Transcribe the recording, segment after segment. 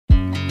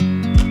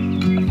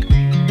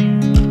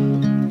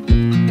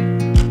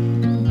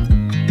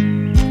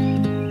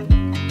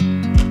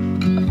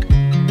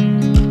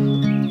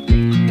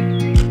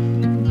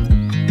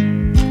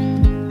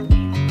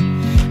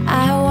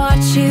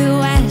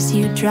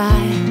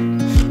dry.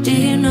 Do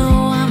you know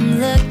I'm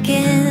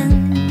looking?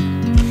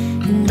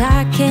 And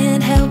I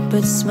can't help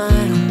but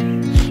smile.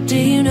 Do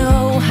you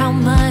know how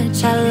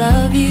much I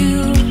love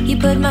you? You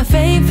put my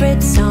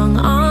favorite song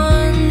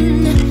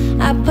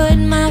on, I put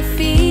my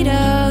feet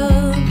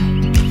up,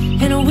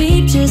 and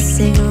we just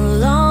sing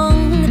along.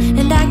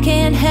 And I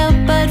can't help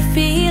but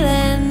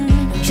feeling,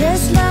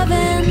 just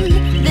loving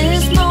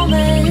this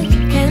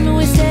moment. Can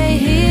we stay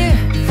here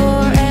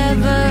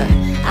forever?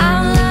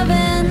 I'm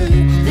loving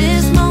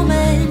this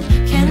moment.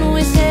 Can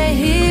we stay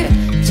here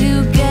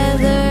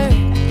together?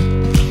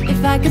 If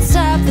I could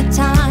stop the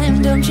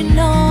time, don't you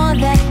know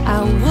that I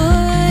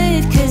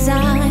would? 'Cause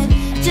I'm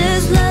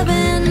just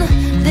loving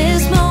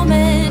this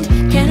moment.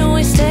 Can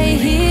we stay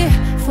here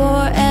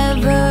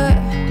forever?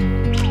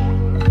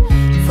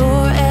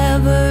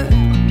 Forever,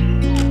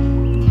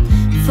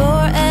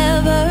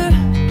 forever,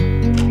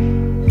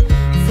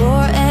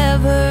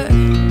 forever.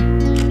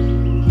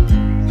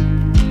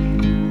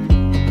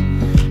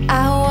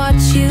 I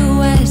watch you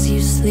as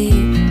you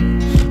sleep.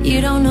 You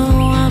don't know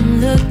I'm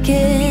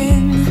looking.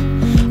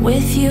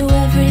 With you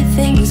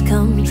everything's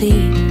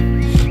complete.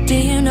 Do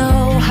you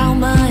know how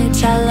much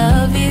I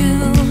love you?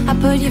 I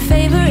put your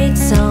favorite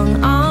song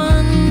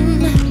on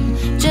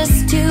just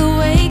to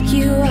wake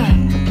you up.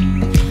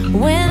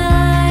 When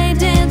I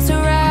dance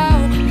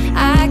around,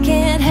 I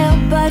can't help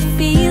but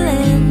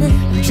feeling,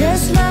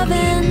 just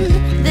loving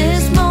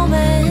this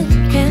moment.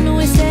 Can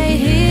we stay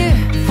here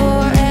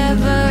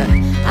forever?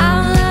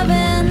 I'm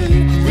loving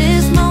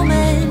this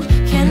moment.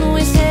 Can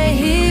we stay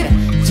here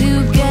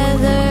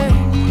together?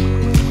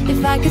 If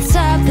I could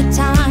stop the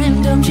time,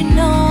 don't you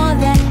know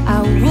that I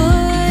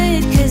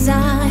would? 'Cause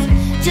I'm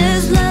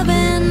just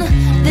loving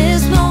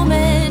this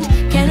moment.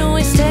 Can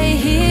we stay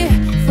here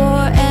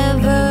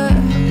forever?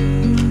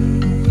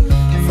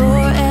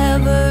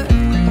 Forever,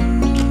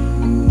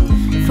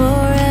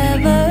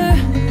 forever,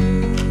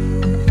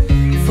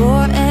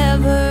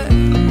 forever.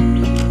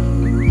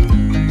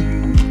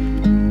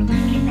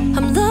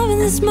 I'm loving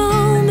this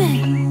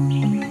moment.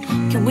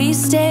 Can we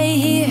stay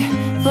here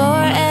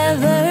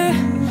forever?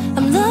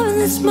 I'm loving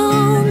this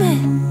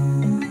moment.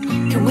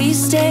 Can we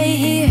stay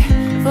here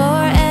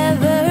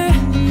forever?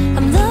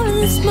 I'm loving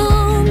this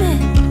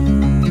moment.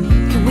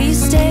 Can we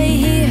stay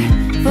here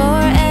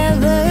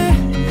forever?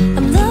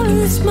 I'm loving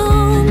this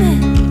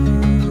moment.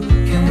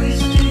 Can we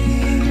stay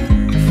here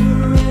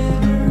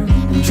forever?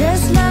 I'm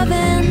just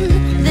loving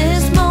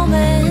this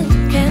moment.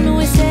 Can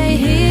we stay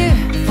here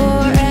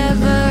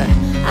forever?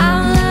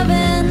 I'm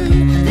loving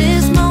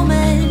this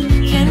moment.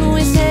 Can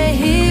we stay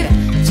here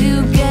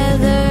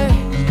together?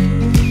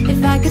 If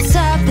I could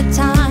stop the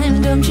time,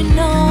 don't you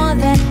know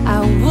that I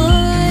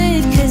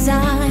would? 'Cause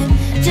I'm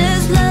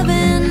just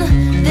loving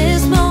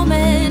this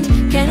moment.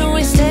 Can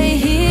we stay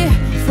here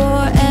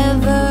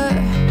forever?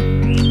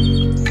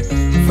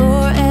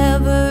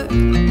 Forever,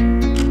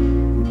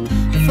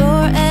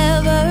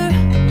 forever,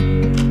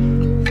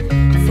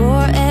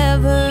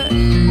 forever.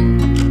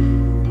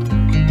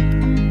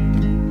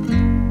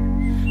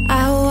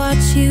 I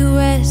watch you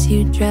as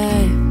you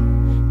drive.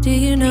 Do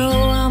you know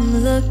I'm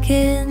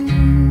looking?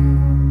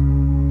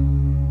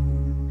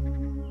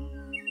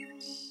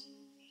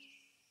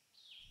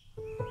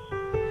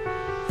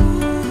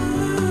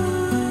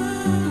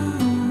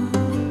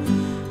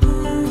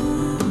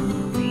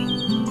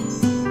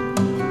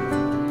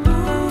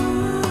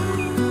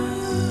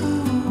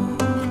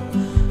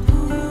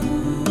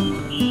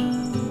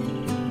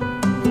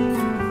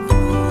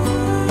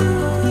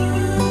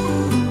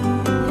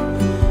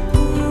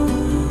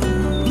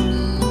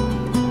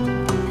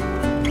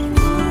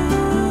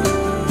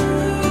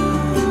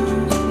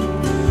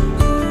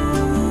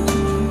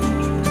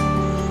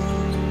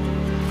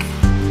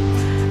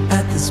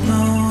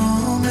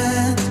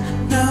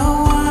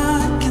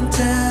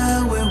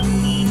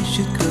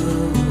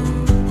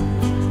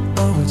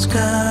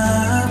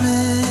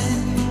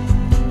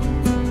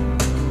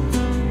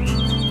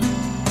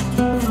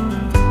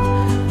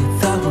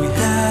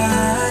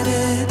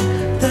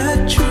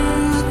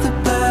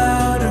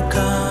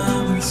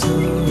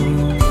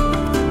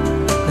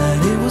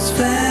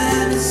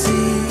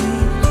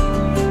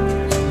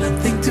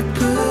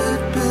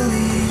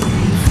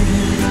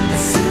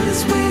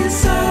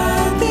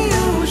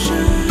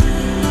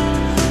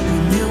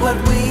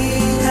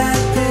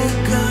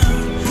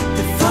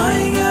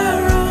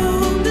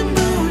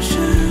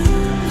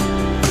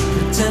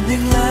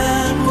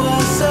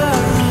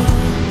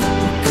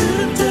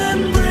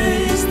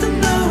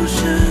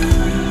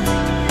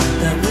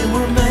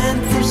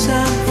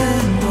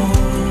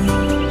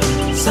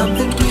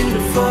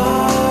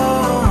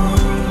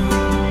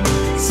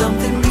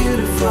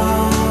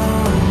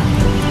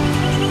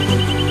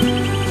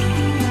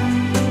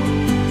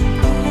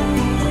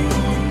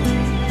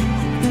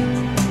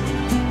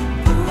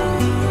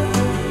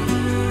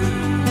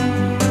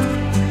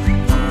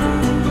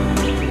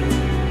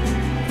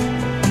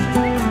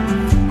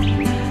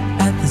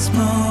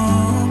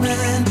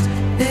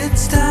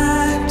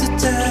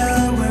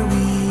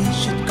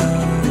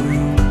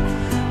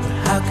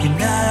 How can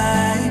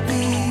I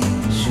be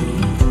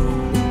sure?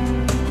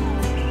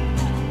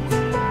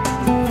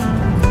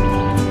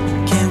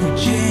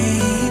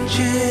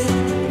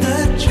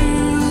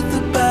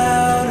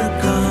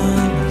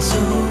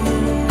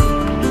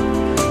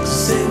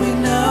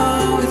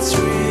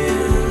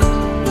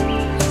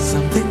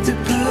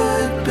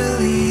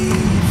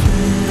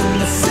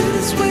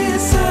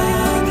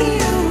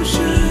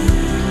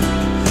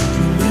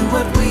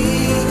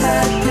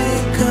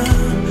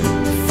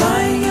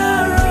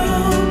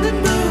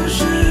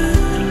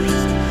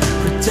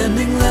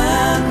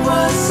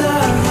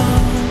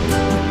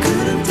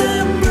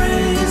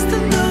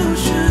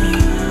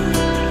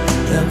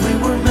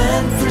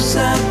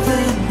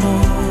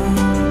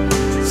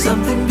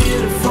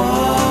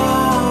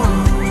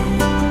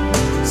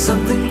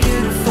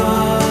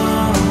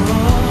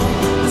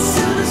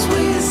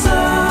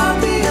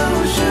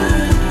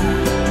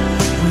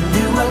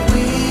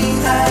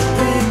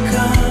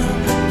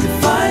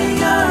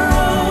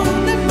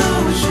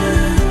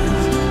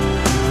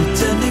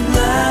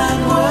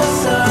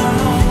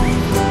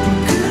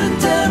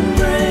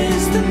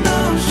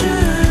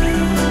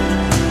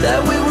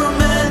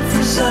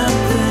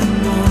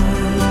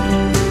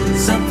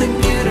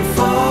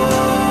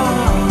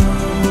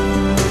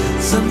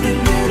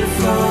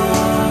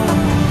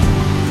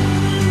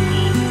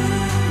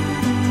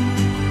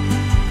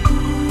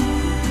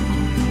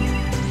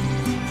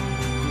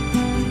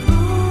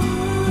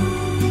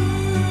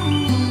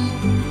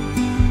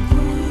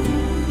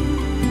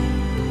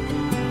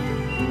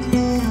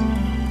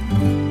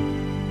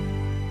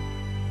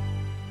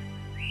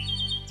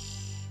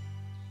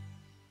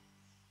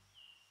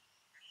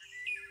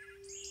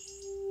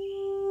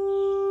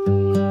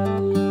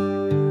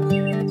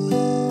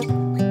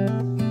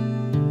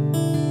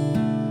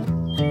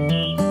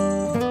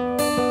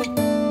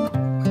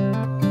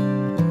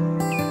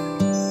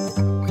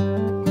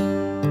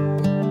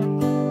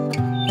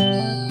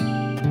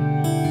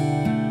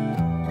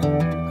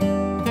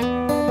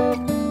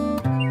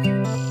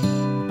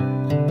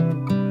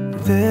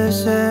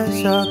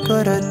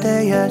 good a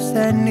day as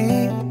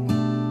any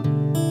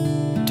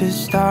to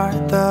start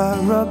the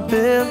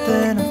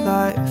rebuilding of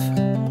life.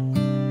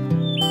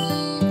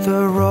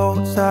 The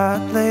roads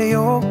that lay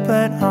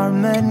open are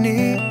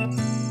many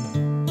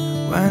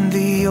when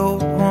the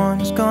old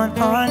one's gone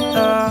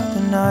under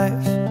the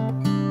knife.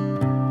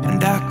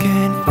 And I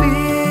can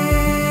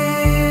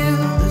feel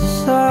the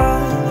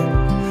sun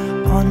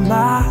on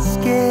my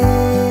skin,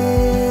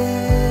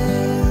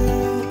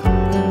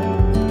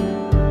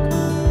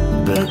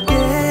 beginning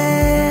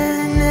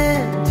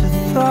to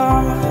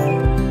thaw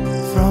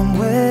from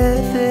within.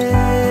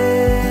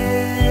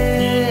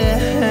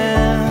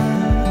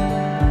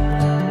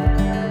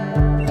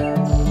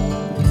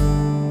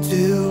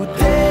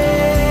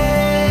 Today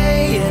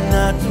and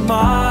not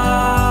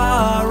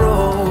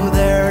tomorrow,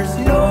 there's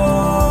no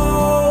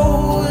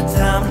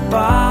time to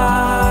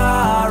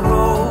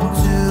borrow.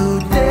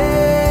 Today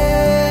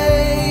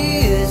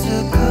is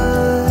a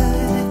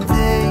good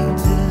day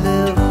to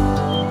live.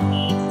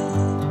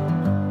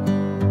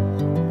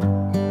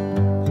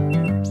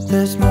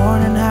 This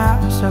morning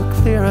has so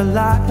clear a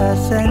light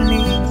as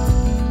any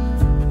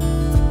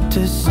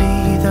to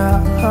see the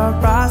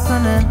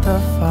horizon in the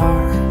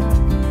far.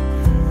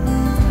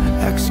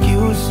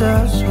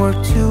 Excuses were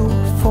 2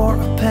 for a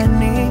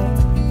penny,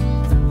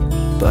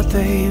 but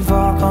they've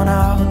all gone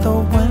out the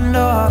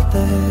window of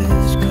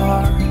this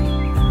car.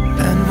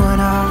 And when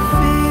I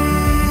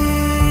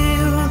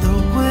feel the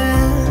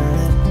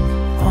wind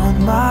on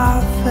my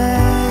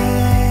face,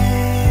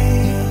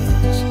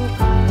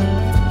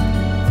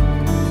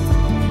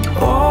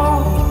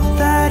 all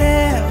that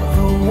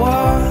ever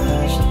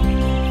was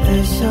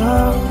is a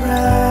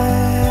wreck.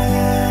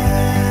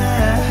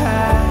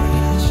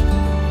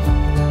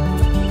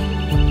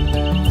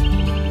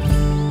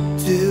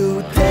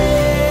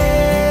 Today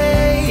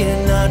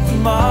and not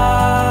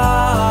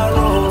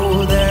tomorrow,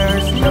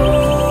 there's no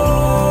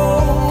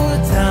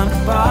time to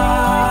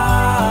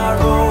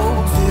borrow.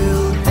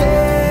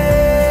 Today,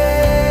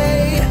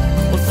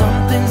 well,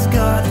 something's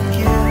gotta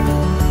give.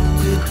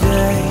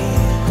 Today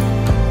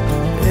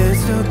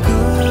is a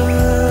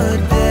good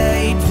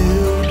day.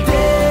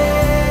 Today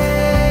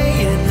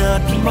and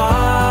not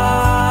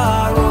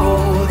tomorrow,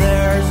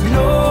 there's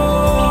no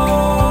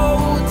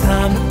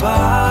time to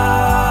borrow.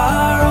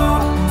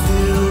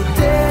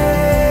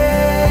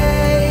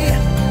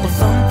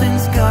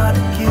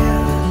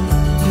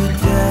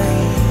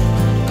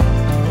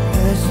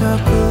 A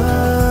good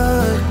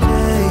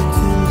day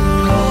to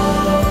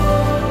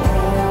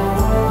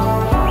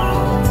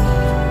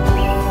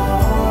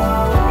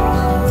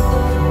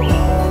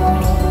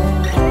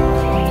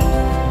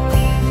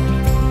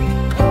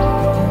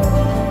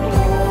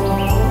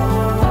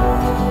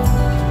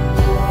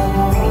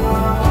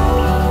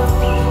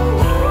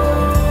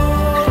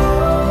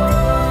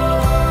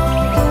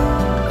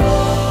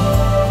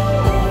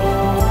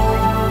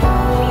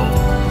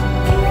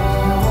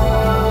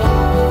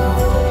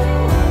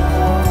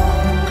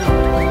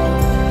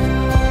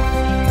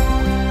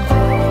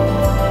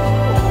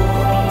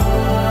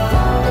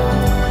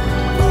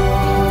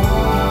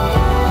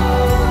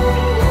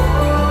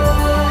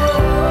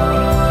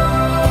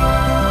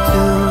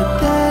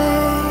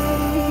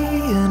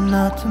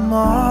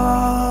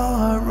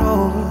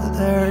tomorrow,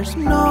 there's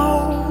no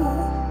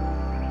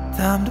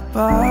time to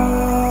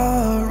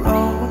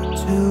borrow.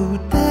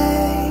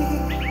 Today,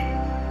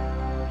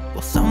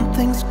 well,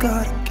 something's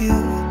gotta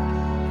give.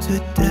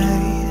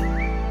 Today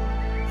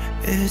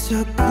is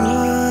a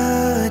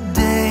good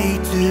day.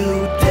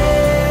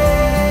 Today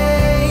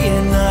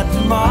and not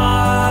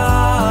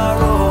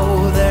tomorrow,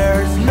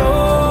 there's no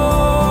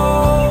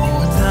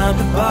time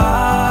to borrow.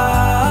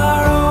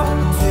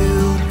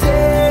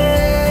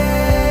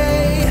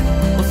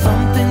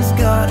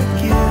 Gotta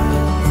give.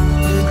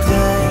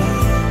 Today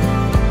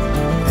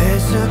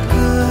is a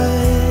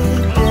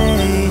good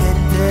day.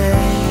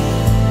 Today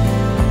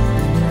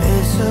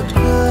is a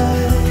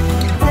good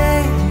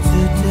day.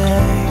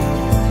 Today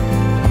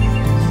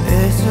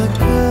is a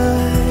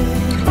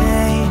good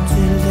day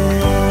to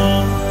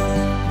live.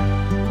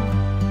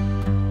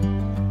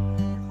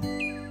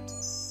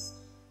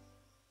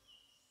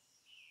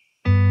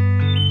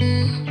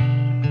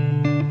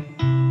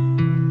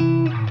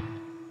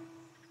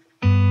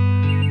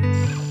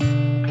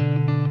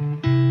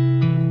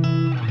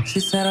 She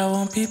said I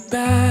won't be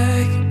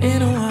back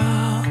in a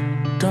while,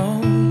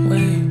 don't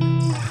wait.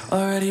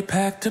 Already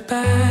packed her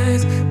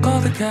bags,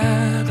 called a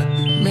cab,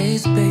 made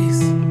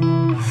space.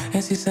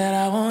 And she said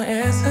I won't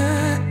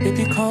answer if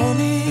you call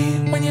me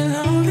when you're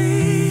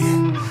lonely.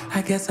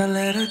 I guess I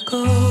let her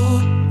go,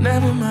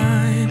 never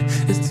mind,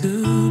 it's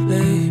too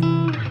late.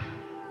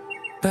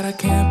 But I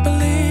can't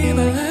believe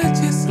I let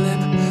you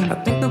slip. I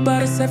think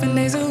about it 7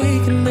 days a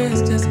week, and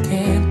this just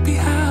can't be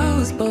how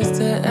it's supposed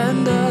to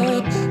end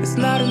up. It's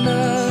not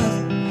enough.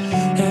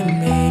 And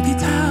maybe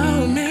time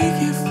will make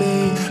you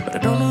fade, but I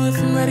don't know if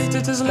I'm ready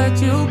to just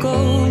let you go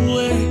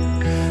away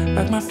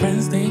like my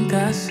friends think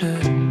I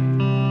should.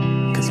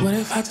 Cause what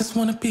if I just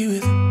wanna be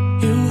with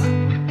you?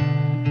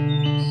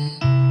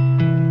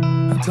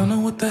 I don't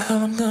know what the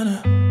hell I'm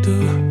gonna do.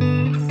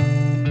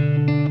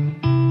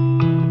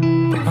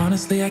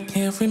 honestly, I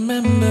can't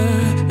remember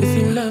if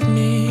you love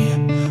me.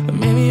 Or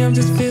maybe I'm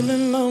just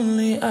feeling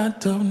lonely, I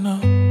don't know.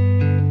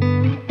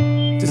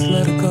 Just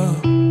let her go.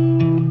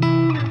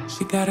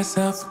 She got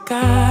herself a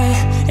guy,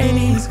 and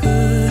he's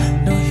good,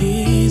 no,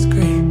 he's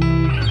great.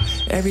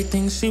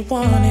 Everything she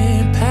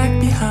wanted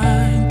packed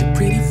behind the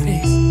pretty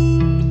face.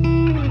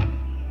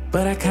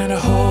 But I kinda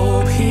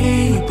hope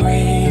he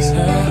breaks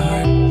her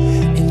heart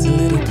into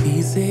little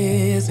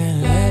pieces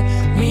and let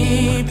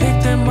me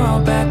pick them all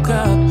back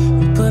up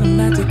and put them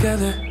back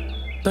together.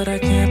 But I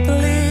can't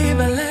believe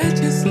I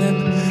let you slip.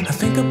 I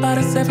think about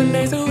it 7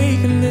 days a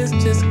week, and this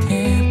just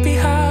can't be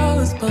how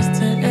it's supposed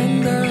to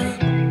end up.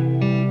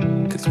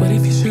 Cause what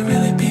if you should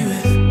really be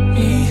with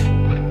me?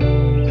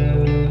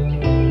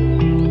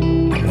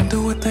 I wonder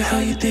what the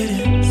hell you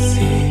didn't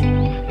see.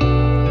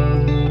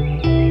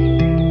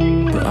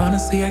 But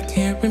honestly, I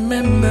can't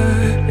remember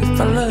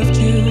if I loved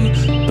you,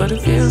 but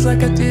it feels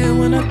like I did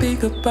when I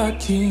think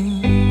about you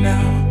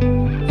now.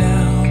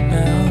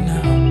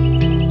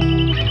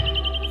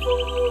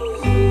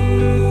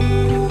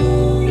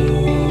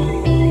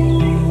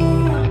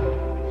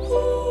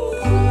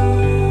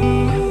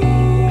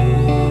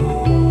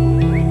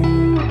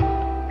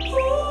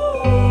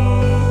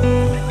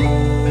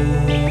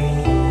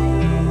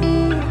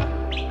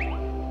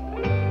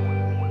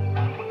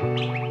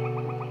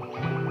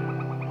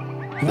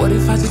 What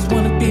if I just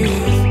wanna be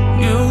with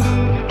you?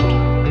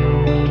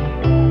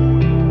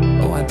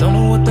 Oh, I don't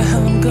know what the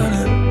hell I'm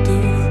gonna do.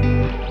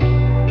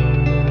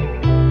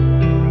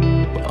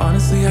 But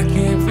honestly, I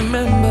can't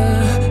remember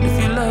if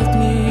you loved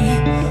me.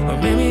 Or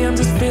maybe I'm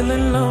just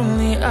feeling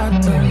lonely, I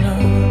don't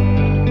know.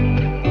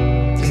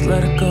 Just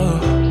let it go.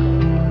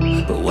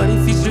 But what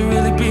if you should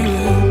really be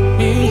with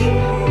me?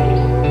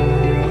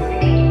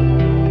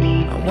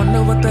 I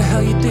wonder what the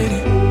hell you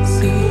didn't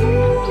see.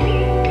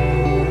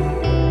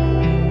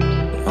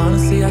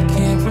 Honestly, I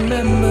can't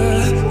remember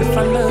if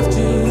I loved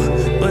you,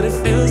 but it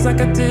feels like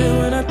I did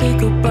when I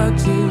think about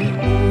you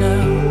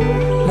now.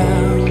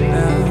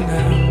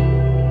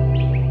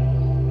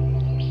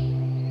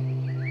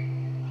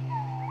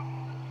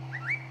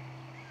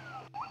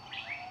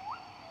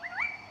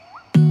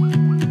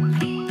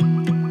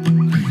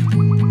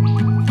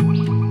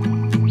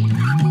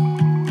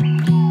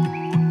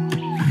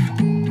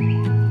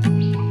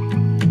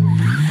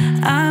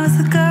 I was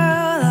the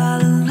girl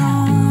all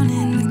alone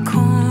in the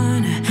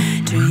corner,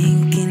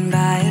 drinking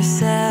by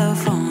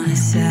yourself on a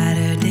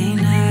Saturday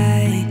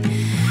night.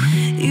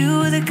 You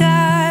were the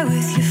guy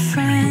with your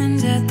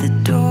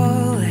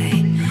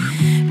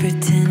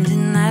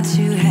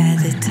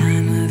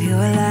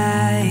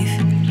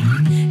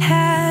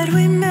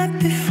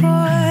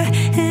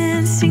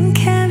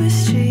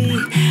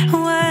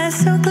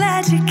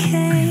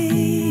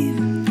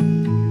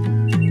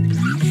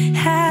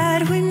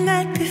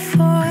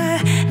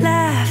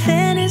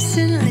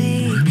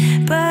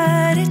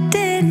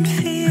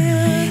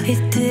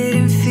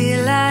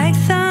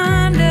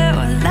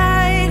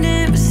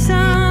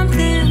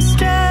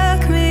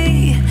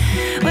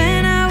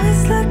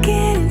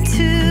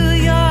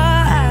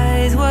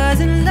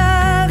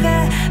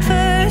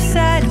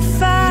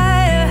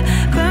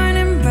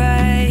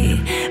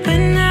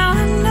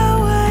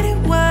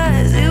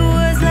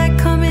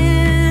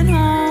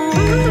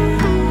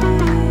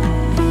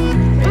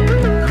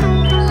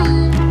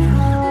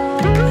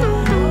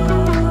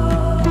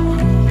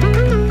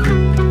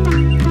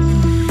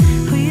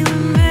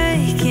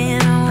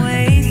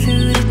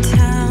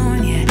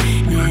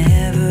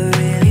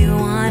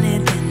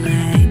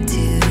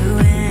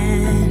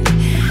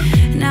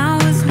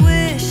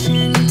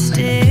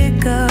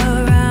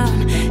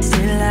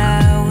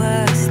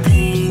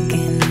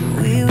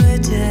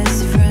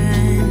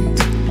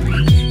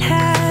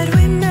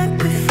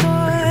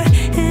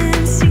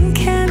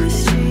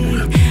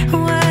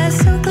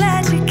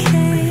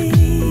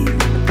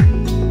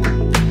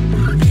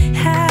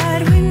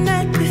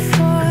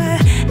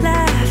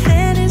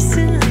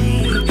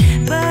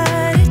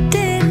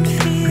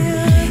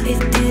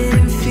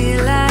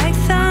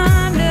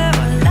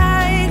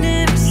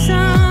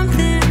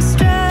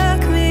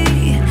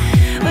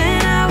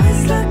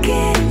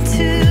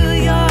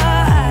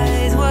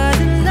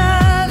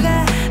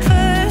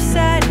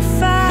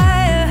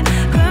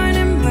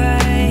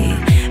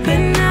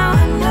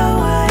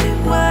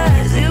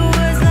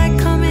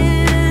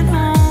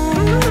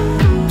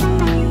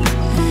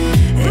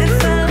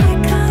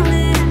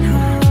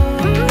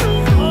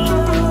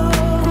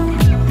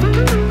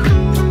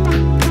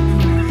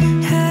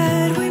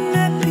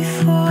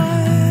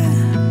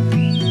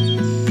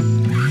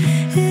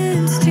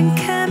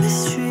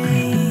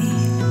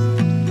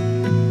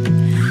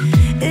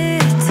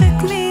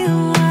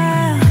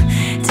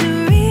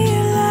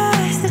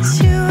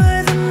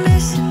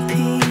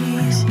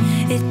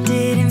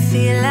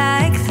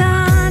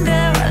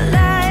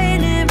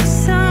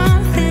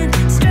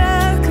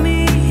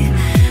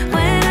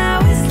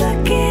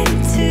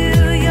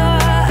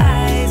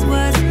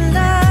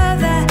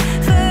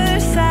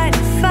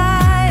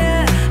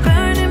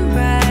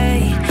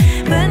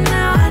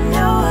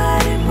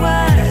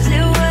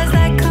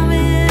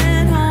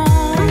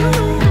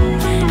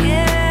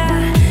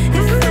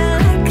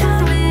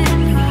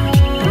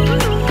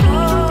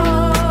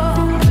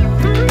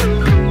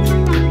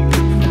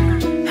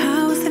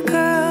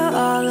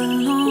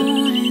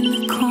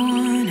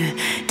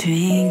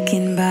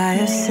drinking by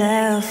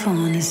herself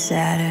on a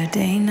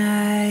Saturday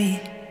night.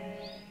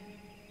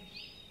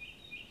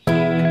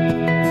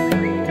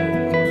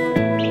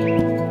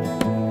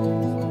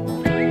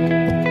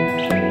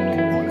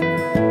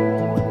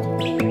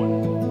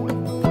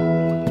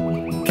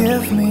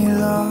 Give me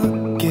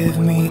love, give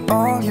me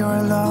all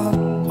your love,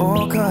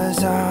 oh,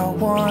 'cause I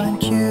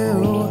want you.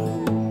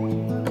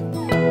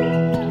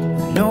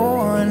 No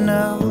one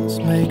else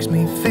makes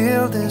me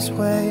feel this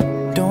way,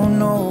 don't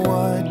know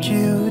what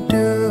you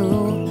do.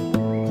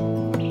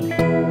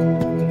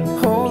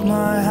 Hold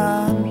my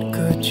hand,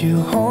 could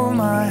you hold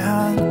my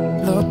hand,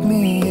 look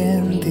me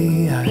in the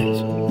eyes.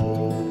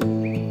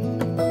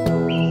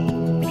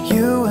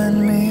 You and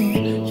me,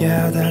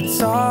 yeah,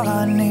 that's all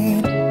I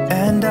need,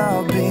 and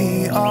I'll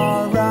be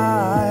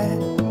alright.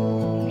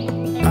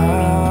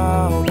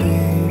 I'll be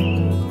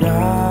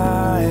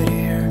right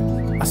here,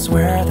 I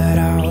swear that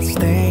I'll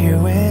stay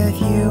here with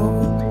you.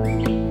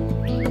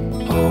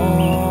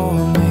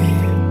 Hold me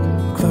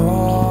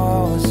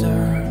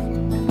closer,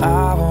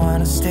 I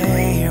wanna stay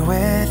here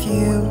with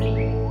you.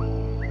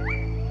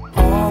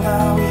 All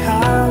that we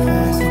have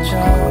is each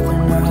other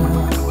now.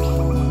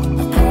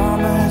 I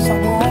promise I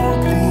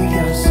won't leave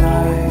your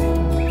side.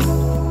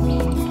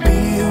 Be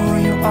who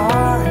you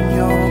are and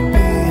you'll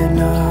be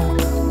enough.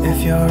 If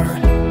you're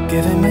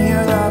giving me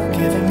your love,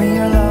 giving me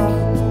your love.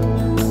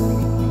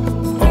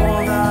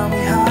 All that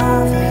we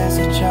have is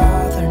each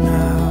other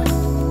now.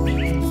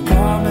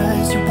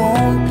 Promise you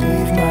won't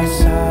leave my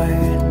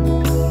side.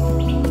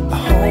 I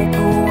hope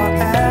who I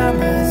am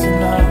is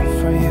enough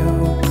for you.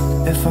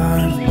 If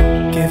I'm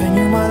giving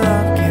you my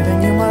love, giving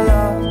you my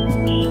love,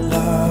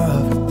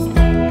 love.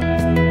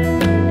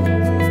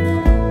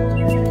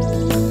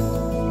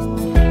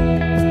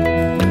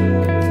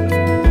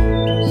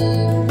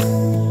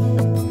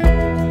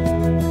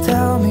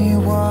 Tell me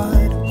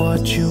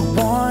what you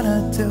wanna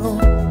do,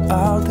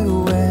 I'll do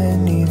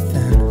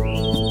anything.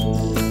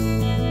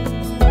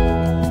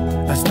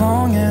 As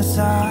long as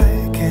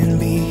I can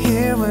be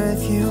here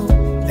with you,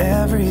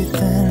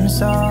 everything's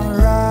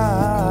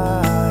alright.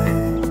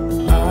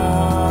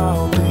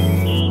 I'll be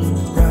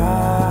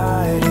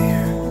right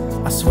here,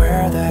 I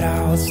swear that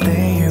I'll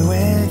stay here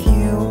with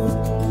you.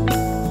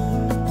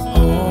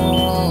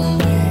 Hold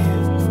me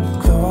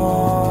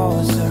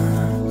closer,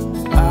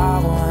 I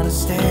wanna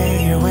stay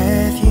here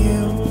with you.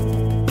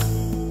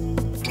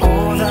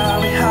 All that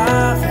we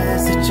have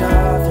is each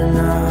other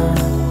now.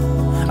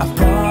 I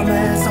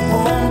promise I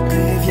won't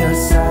leave your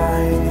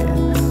side.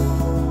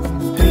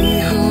 Be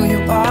who you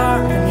are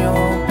and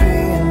you'll be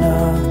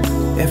enough.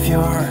 If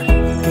you're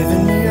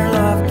giving me your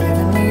love,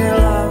 giving me your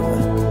love.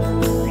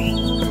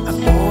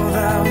 All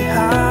that we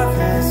have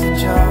is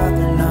each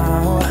other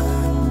now.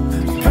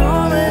 I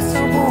promise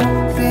I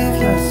won't leave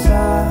your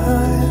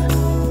side.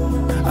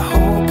 I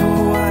hope who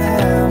I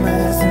am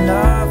is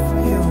enough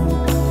for you.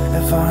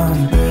 If I'm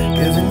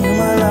giving you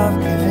my love,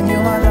 giving you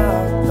my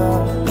love,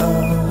 love, love.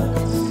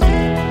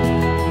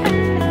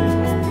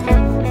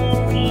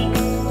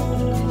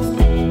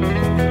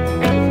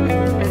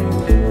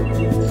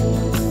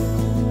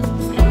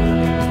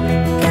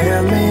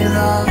 Give me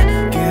love,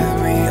 give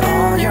me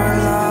all your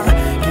love,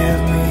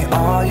 give me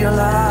all your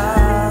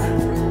love.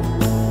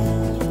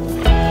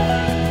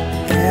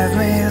 Give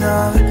me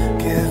love,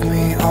 give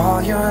me all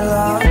your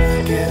love,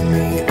 give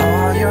me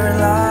all your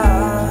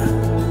love.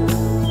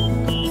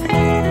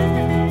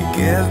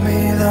 Give me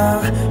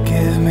love,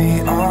 give me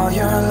all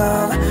your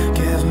love,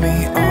 give me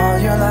all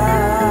your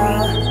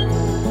love.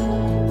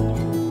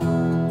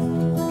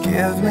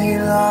 Give me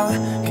love,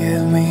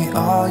 give me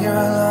all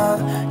your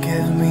love,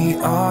 give me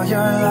all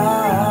your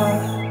love.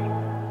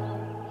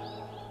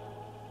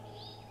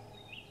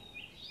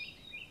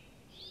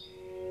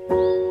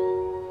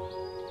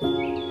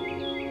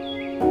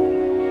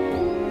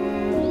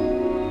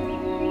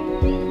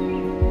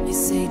 You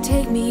say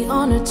take me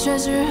on a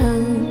treasure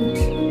hunt.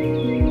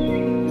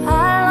 I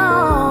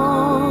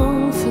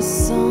long for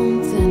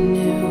something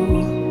new.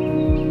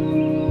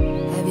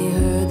 Have you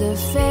heard the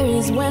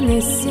fairies when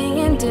they sing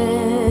and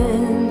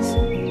dance?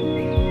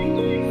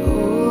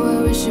 Oh,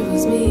 I wish it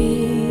was me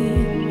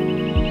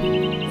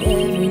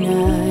every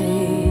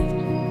night.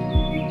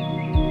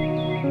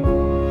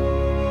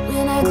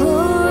 When I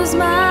close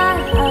my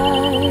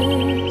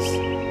eyes,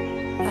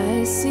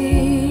 I see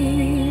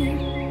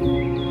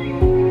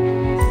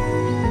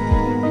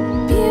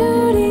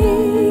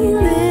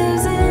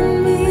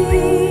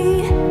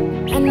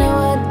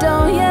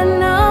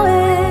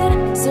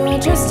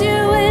trust you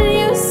when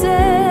you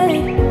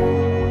say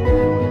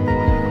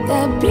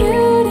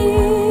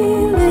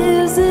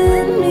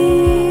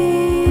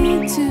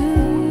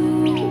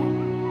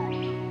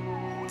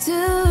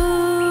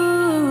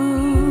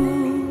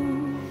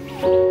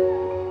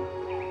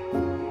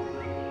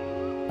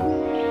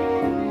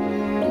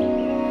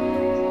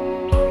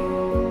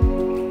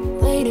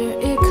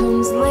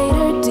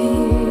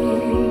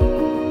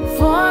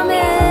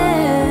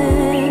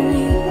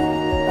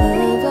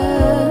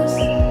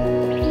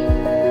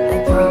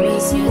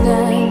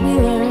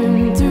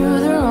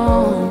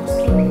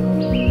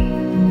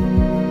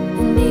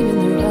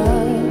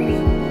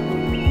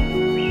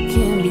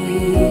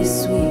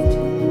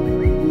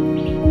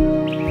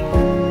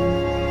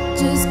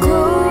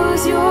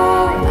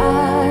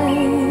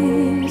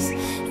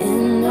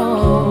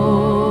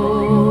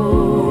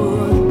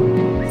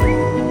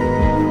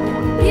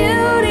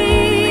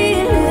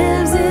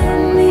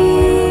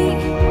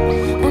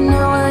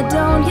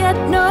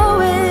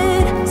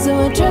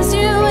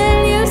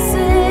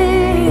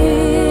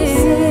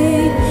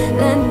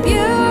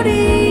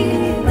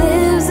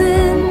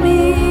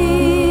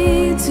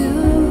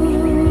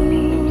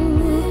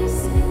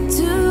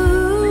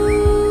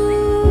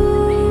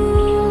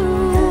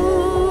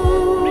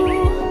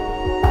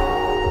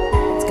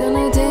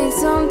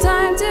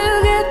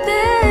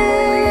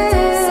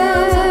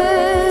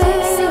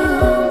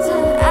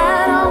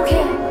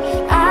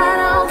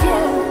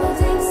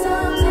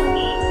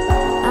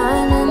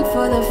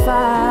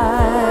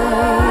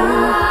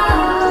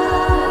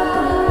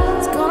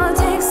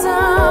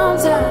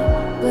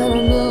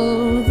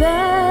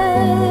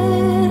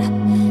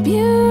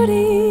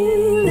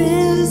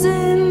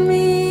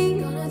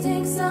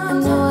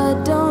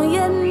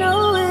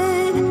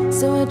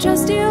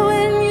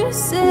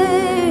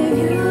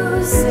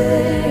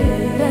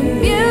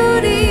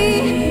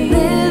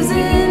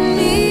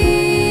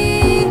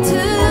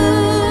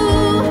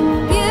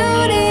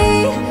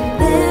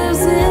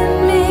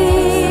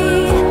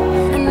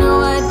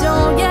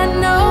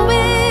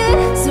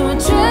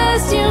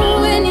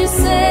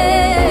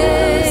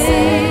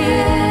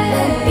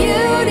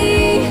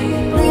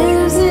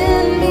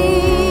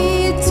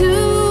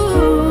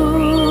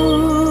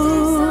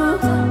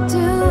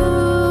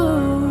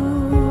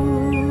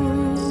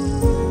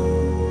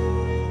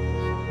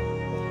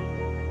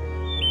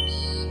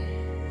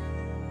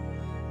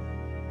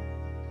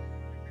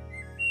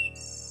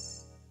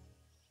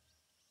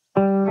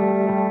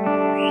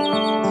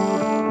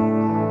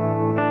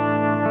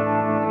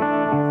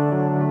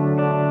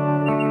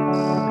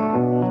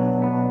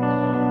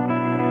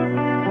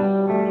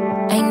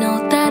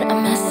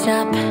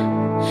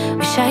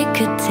I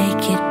could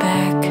take it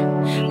back,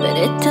 but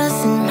it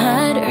doesn't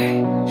matter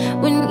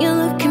when you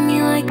look at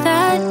me like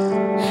that.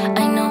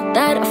 I know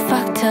that I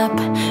fucked up,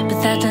 but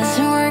that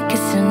doesn't work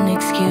as an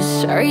excuse.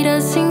 Sorry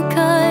doesn't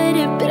cut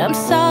it, but I'm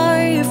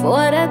sorry for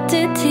what I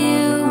did to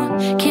you.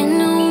 Can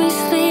only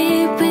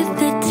sleep with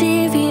the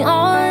TV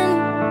on.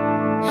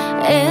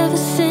 Ever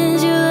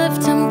since you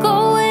left, I'm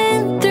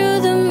going through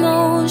the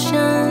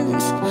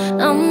motions.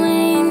 I'm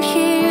laying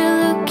here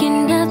looking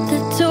at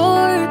the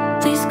door.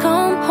 Please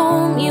come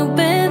home, you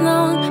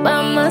belong by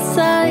my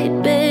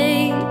side,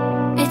 babe.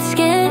 It's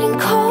getting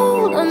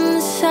cold on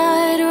the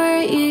side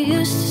where you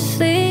used to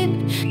sleep,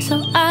 so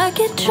I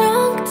get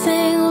drunk,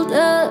 tangled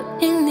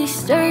up in these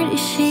dirty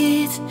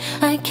sheets.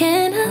 I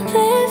cannot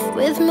live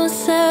with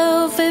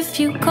myself if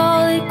you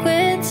call it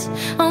quits.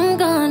 I'm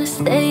gonna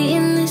stay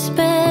in this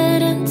bed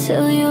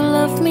until you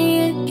love me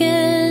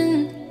again.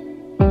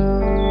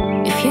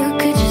 If you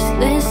could just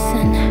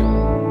listen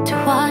to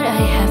what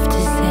I have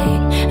to say,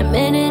 a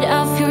minute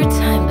of your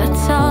time,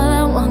 that's all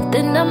I want,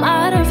 then I'm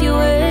out of your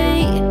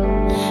way.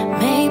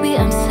 Maybe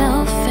I'm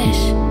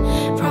selfish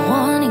for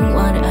wanting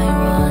what I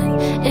want.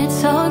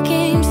 It's all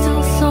games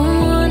till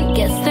someone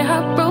gets their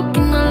heart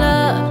broken. My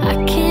love, I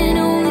can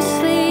only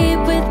sleep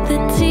with the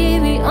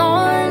TV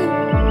on.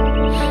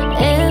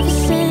 Ever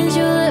since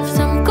you left,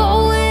 I'm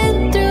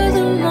going through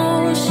the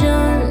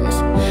motions.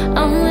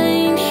 I'm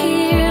laying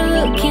here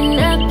looking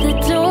at the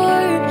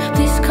door.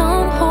 Please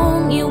come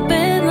home, you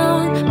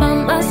belong by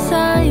my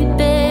side,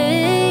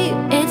 babe.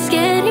 It's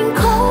getting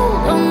cold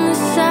on the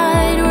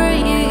side where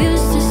you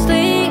used to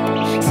sleep,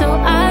 so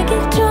I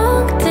get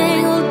drunk,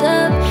 tangled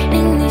up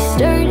in these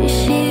dirty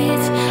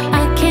sheets.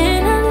 I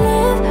cannot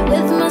live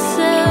with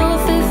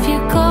myself if you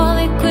call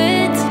it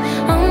quits.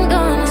 I'm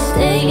gonna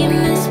stay in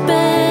this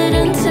bed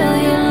until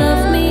you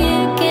love me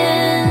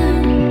again.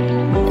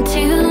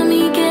 Until you love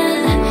me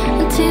again.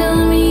 Until you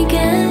love me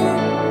again.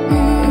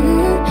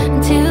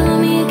 Until you love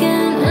me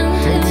again.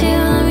 Until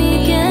you love me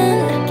again.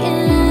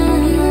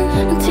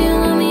 Until you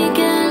love me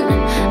again.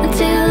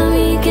 Until you love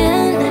me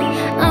again.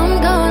 I'm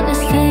gonna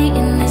stay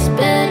in this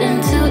bed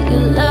until you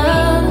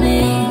love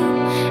me.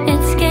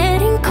 It's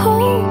getting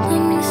cold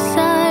on the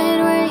side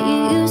where you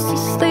used to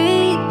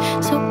sleep,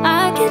 so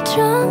I get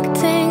drunk,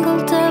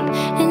 tangled up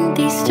in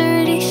these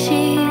dirty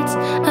sheets.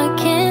 I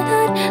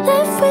cannot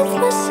live with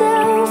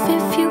myself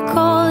if you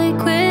call it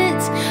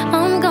quits.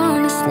 I'm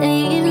gonna stay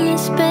in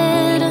this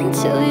bed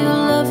until you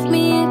love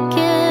me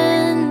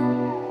again.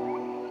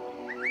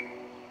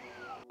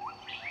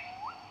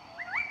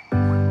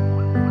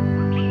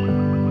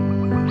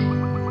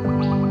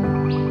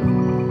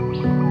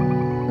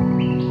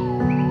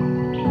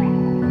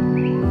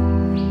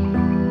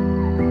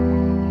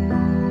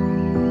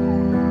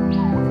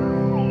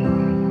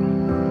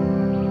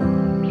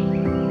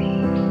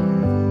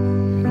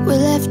 We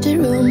left the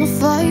room of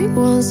fight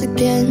once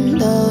again,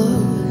 love.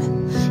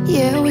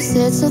 Yeah, we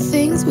said some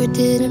things we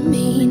didn't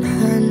mean,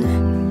 hun.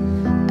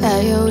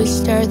 I always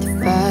start the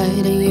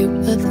fight and you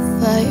put the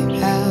fire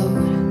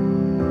out.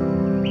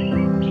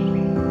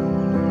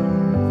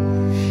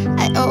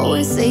 I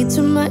always say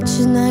too much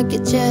and I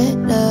get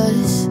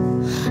jealous.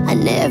 I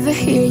never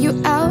hear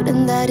you out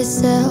and that is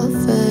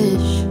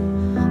selfish.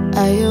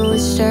 I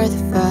always start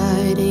the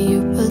fight and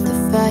you put the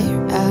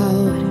fire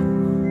out.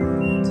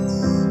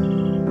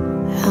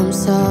 I'm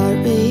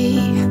sorry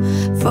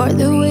for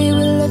the way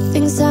we left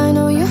things, I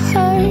know you're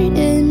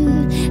hurting.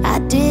 I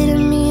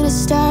didn't mean to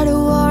start a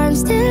war, I'm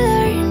still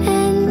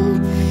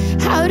learning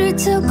how to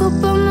talk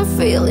about my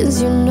feelings.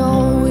 You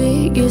know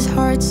it gets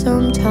hard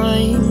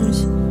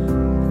sometimes.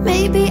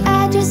 Maybe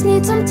I just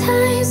need some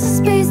time,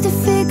 some space to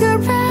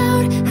figure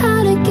out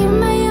how to give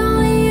my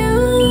all to you.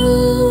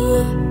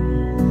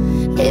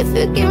 If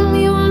you give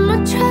me one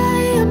more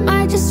try, I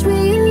might just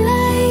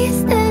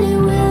realize that it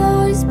will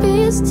always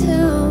be us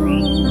two.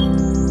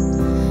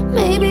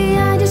 Maybe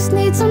I just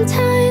need some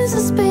time,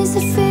 some space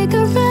to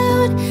figure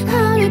out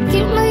how to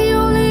give my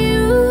all to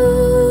you.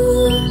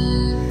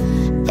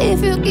 If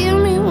you give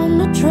me one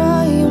more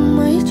try, I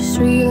might just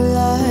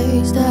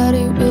realize that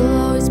it will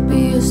always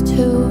be us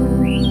two.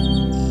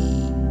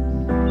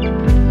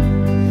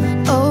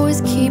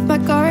 Always keep my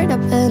guard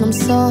up and I'm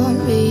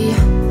sorry.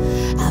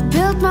 I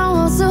built my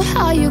walls so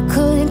high you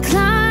couldn't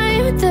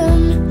climb them,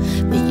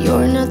 but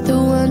you're not the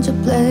one to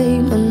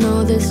blame. I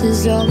know this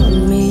is all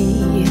on me.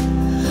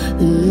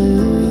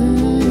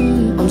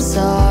 I'm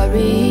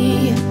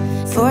sorry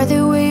for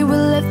the way we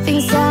left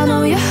things, I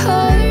know you're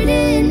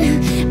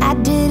hurting. I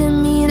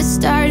didn't mean to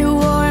start a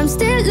war, I'm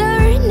still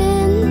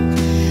learning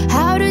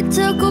how to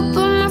talk about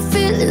my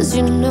feelings.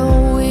 You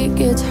know it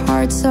gets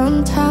hard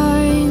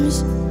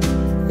sometimes.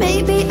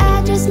 Maybe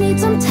I just need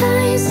some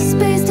time, some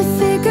space to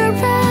figure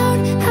out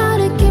how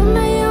to give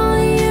my all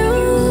to you.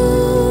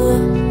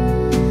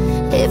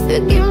 If you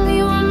give me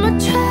one more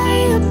try,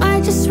 I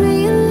might just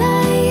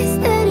realize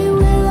that it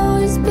will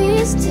always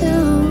be us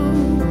two.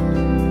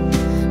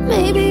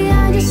 Maybe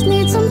I just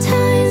need some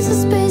time, some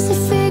space to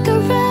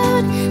figure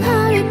out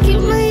how to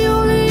give my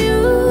all to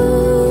you.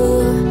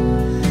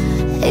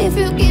 If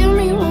you give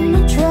me one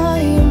more try,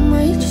 I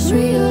might just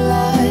realize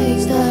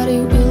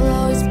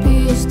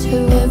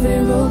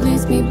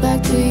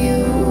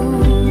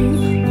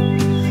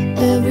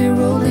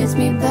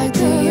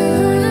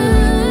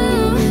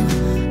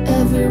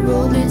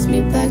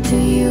to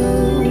you.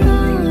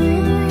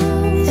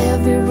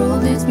 Every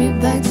road leads me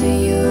back to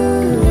you.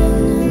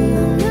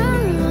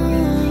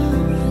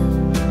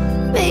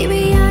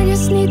 Maybe I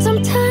just need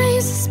some time,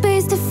 some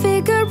space to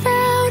figure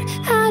out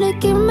how to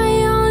give my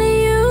all to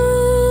you.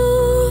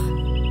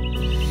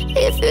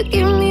 If you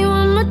give me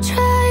one more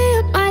try,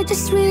 I might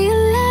just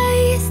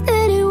realize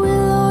that it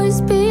will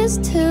always be us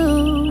two.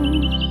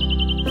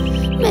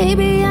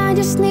 Maybe I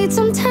just need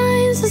some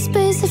time, some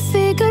space to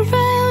figure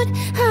out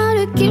how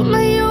to give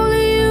my all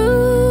to you.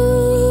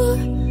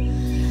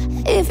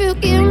 If you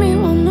give me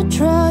one more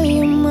try,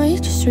 I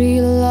might just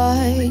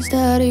realize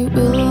that it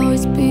will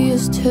always be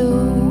us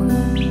two.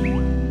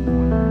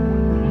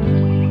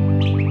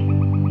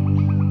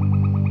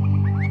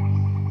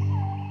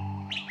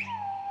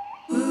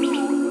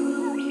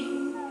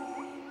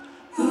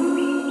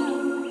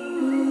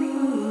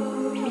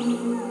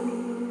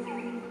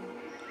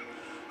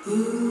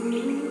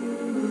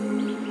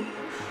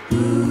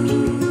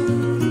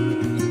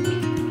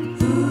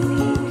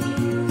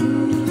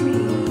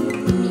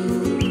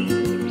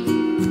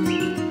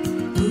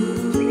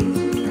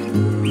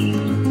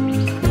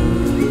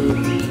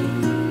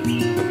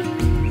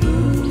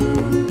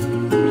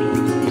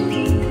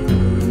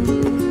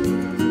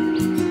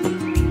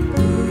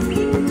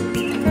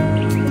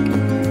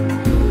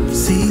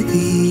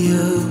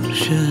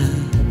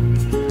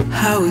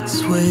 How it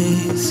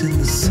sways in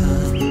the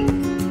sun,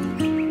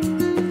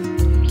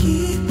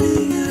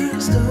 keeping our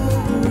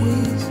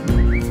stories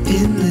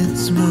in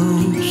its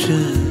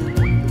motion.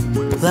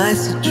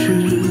 Lies the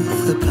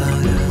truth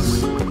about us.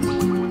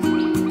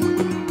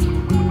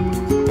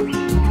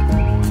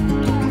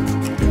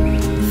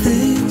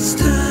 Things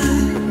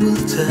time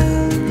will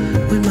tell,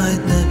 we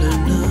might never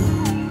know.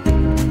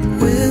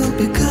 We'll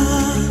be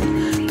gone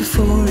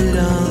before it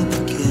all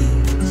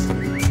begins.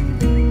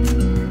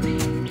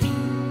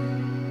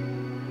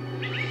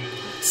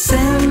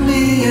 Send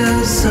me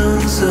your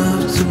songs of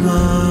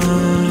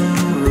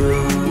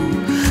tomorrow.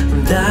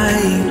 I'm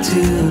dying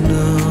to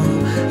know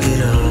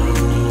it all.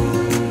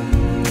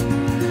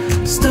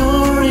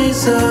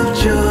 Stories of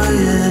joy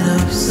and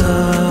of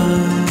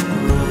sorrow.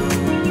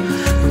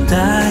 I'm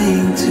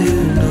dying to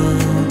know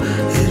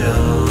it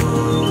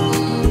all.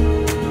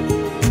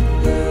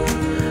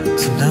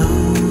 To know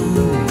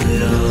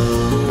it all.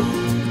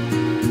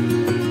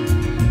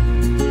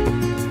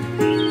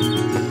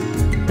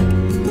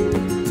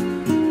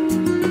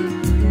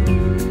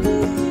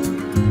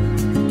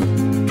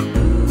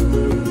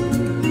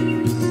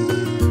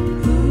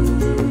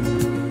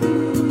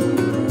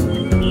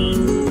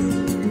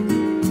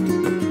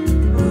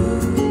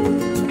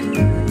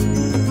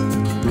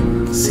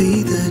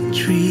 See the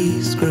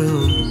trees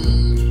grow,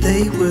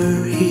 they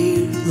were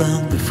here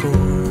long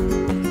before.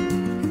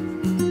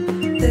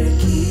 They're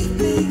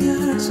keeping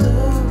our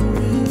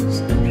stories,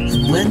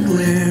 and when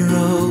we're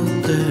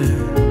older,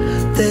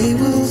 they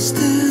will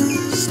still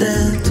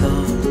stand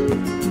tall.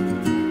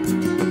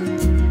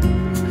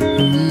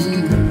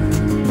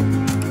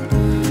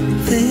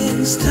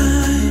 Things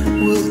time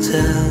will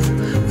tell,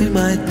 we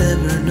might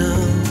never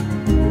know.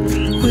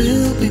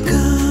 We'll be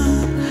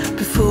gone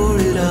before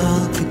it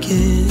all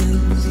begins.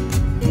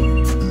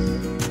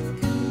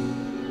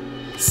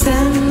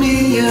 Send me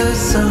your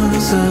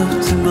songs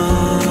of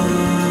tomorrow.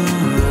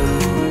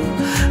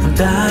 I'm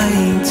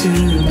dying to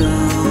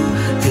know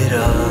it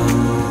all.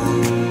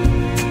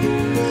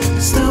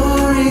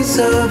 Stories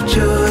of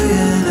joy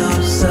and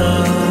of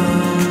sorrow.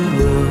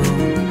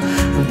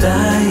 I'm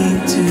dying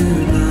to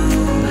know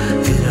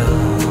it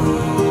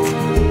all.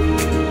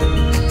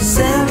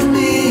 Send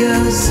me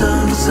your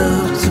songs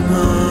of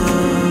tomorrow.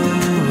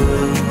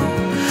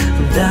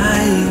 I'm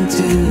dying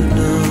to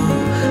know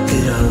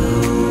it all.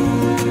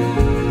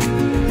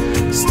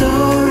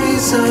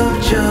 Stories of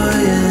joy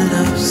and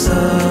of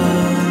sorrow.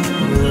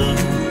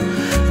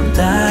 I'm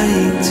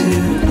dying to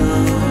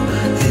know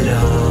it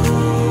all.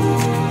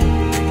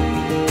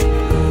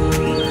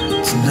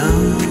 To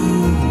know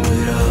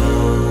it all.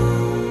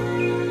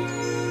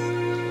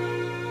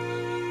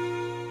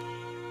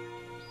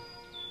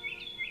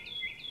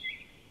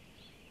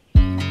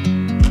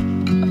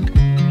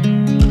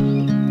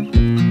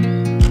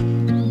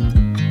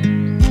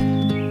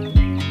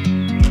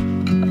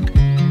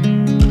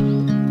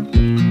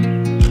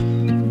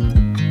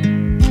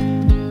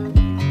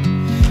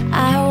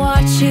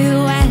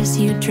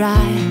 You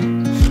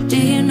drive. Do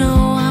you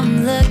know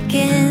I'm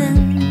looking?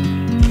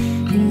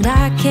 And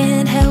I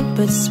can't help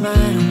but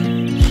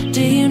smile.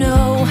 Do you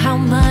know how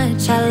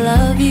much I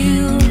love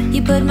you?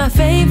 You put my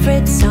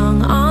favorite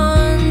song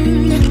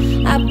on,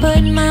 I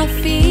put my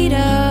feet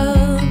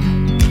up,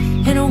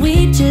 and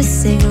we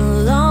just sing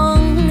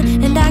along.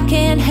 And I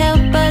can't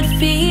help but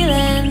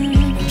feeling,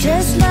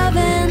 just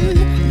loving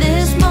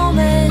this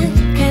moment.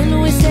 Can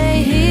we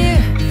stay here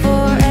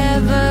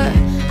forever?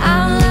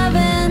 I'm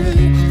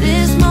loving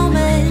this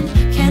moment.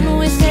 Can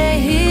we stay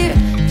here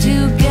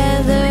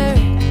together?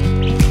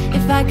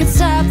 If I could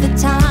stop the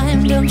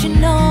time, don't you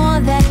know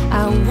that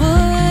I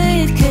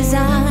would? 'Cause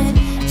I'm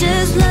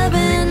just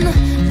loving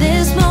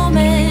this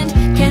moment.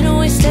 Can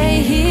we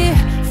stay here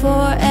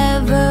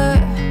forever?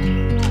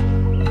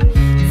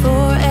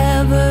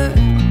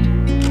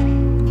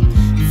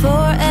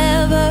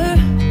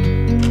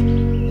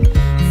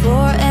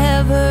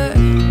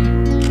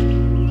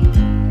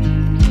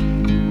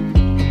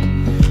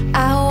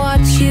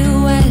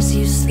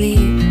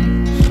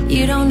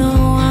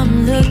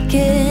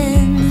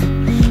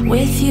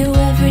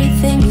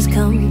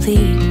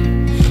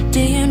 complete. Do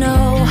you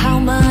know how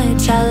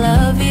much I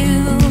love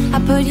you? I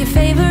put your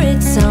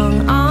favorite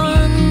song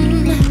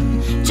on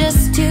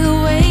just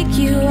to wake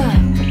you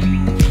up.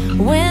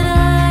 When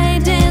I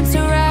dance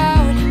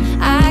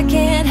around, I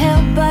can't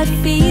help but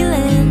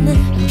feeling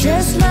I'm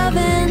just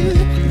loving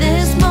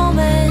this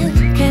moment.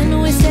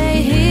 Can we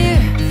stay here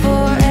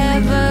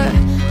forever?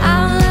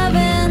 I'm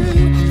loving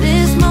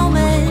this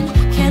moment.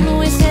 Can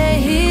we stay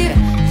here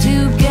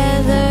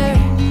together?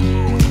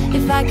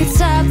 If I could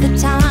stop the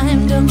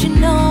time, don't you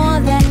know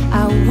that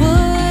I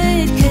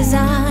would? 'Cause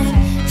I'm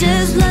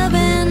just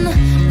loving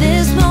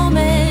this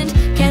moment.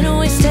 Can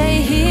we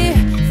stay here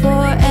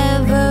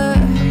forever?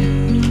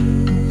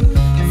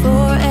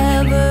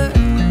 Forever,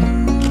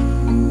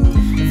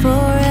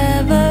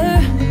 forever,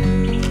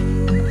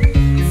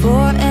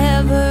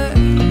 forever.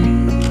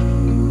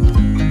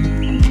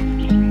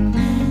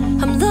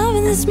 I'm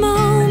loving this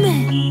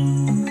moment.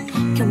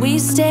 Can we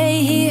stay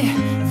here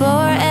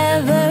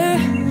forever?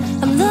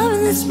 I'm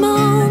loving this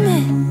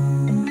moment.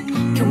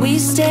 Can we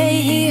stay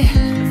here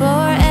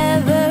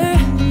forever?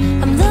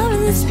 I'm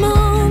loving this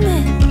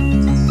moment.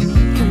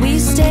 Can we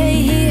stay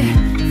here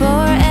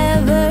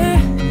forever?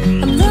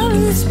 I'm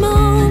loving this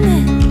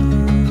moment.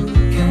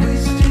 Can we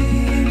stay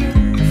here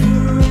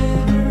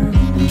forever?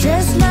 I'm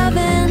just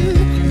loving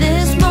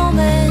this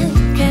moment.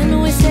 Can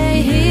we stay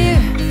here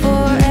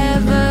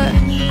forever?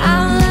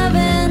 I'm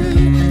loving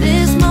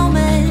this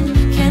moment.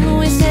 Can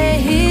we stay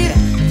here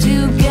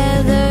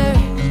together?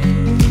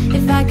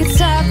 If I could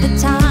stop the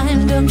time,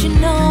 don't you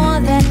know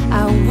that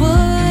I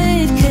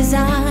would? 'Cause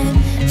I'm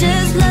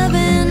just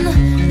loving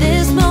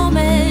this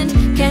moment.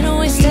 Can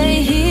we stay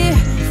here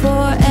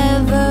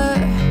forever?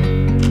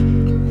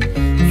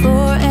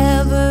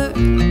 Forever,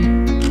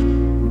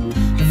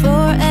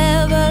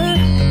 forever,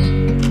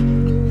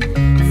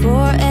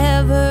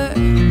 forever.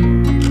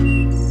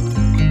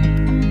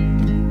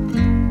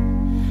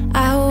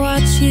 I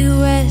watch you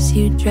as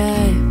you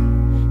drive.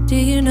 Do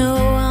you know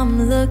I'm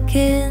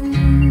looking?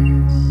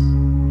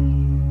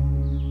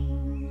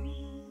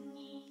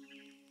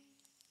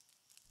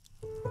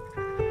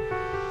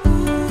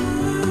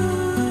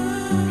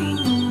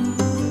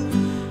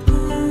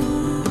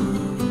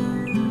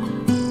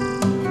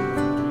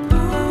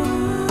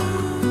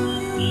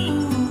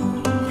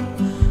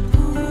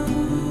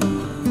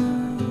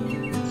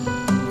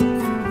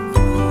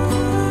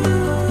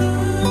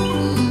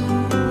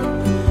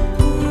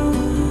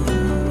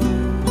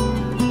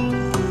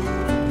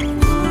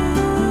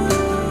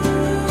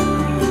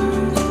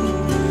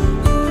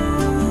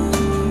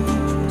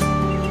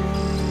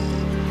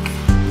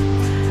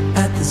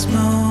 At this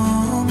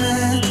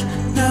moment,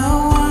 no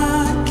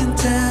one can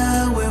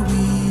tell where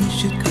we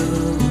should go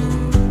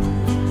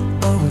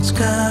or what's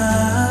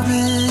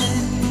coming.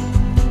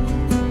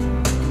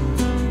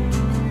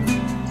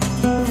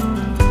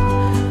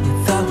 We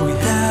thought we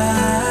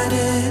had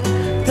it,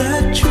 the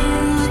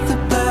truth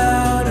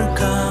about our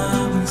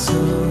common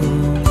soul,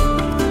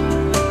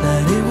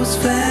 that it was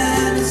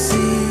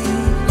fantasy,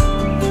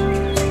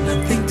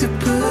 nothing to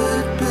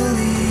put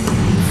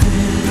belief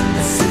in.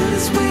 As soon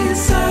as we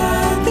saw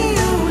the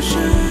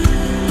ocean,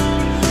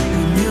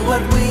 we knew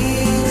what we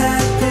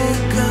had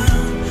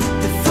become,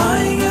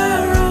 defying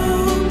our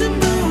own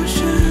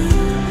emotion,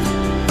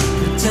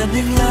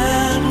 pretending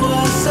land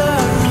was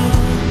our own.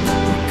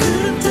 We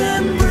couldn't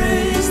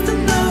embrace the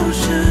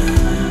notion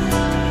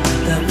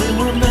that we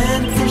were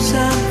meant for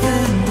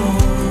something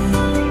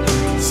more,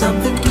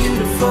 something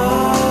beautiful,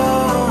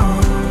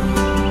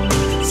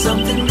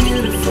 something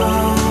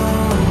beautiful.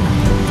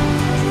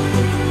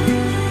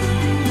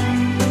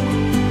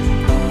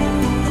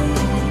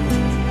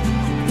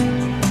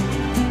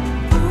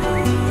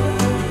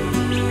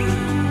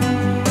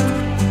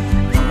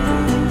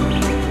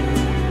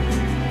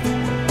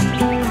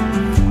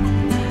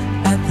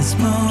 At this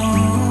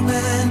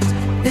moment,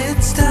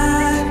 it's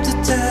time to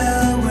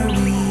tell where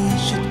we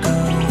should go.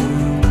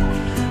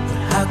 But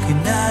how can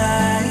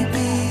I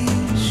be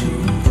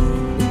sure?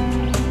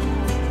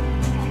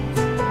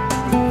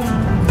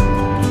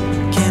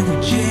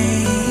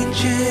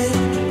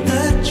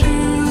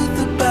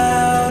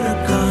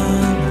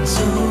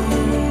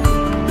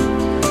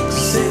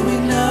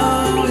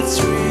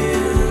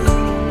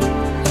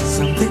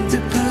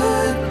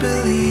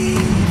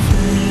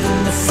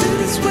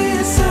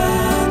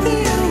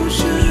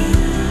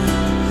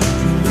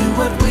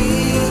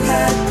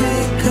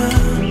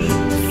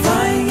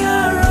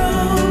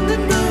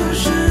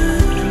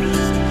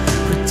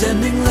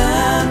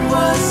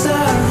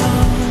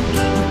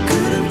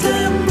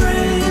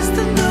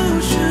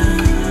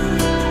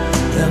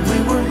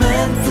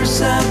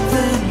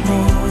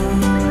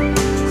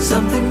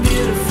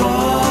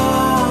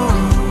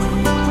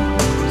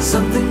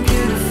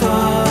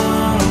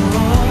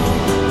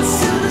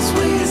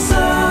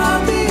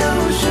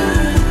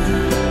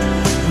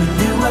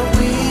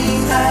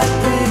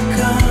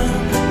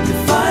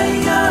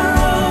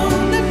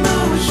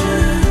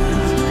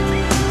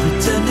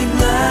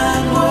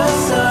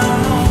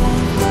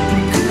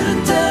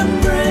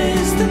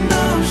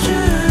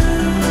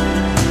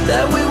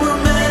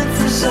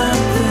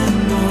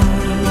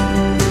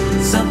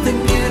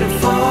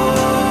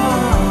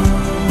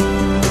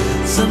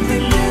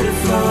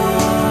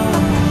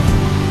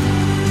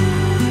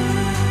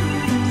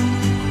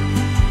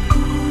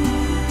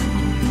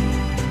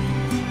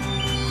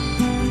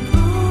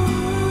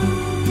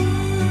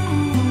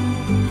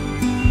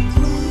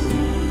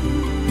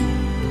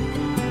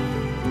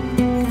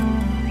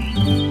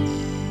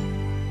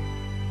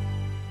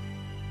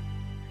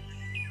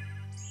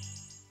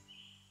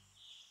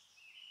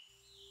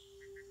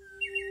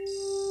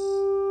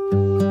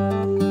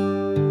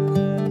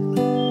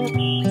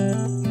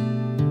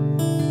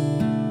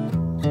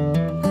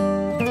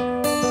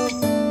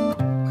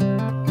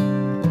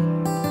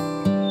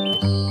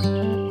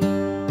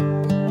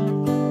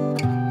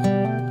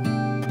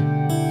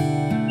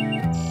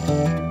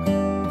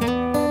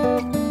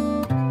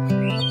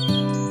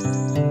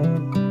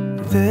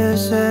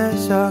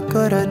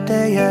 good a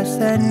day as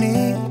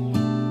any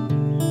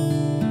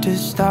to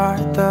start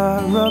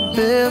the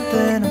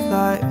rebuilding of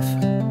life.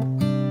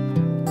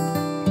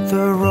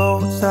 The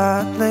roads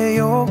that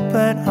lay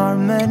open are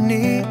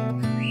many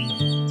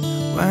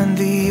when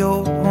the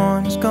old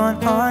one's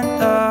gone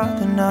under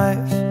the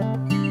knife.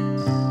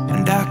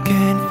 And I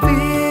can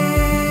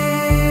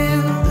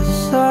feel the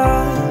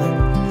sun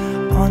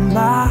on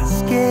my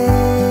skin,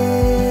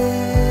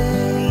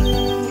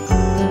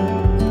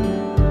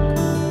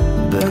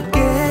 beginning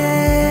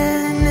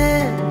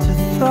to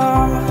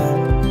thaw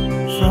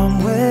from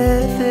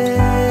within.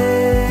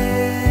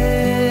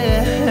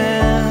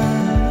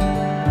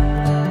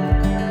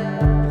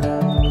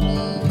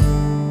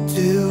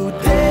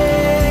 Today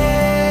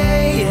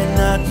and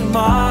not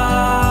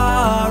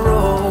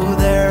tomorrow,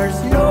 there's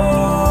no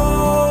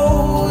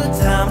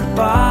time to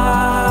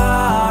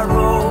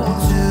borrow.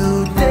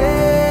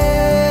 Today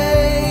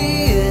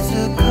is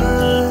a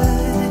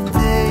good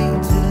day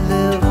to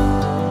live.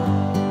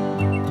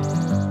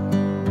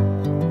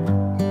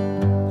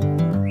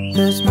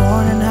 This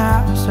morning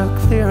has a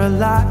clearer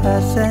light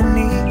as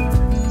any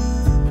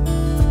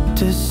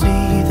to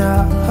see the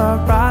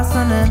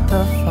horizon in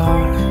the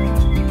far.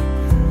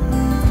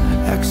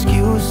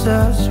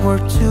 Excuses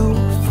were two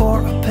for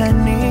a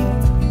penny,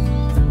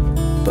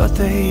 but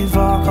they've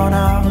all gone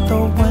out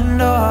the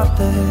window of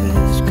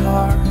this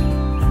car.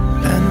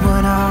 And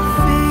when I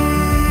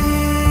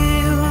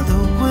feel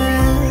the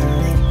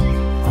wind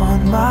on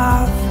my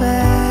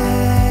face,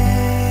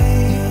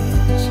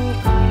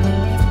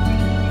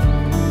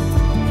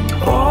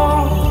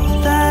 all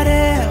that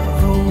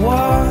ever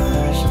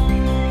was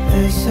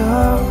is a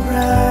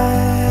wreck.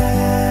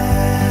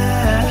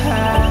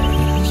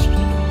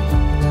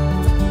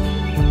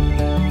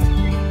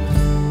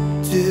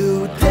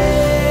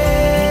 Today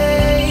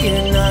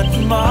and not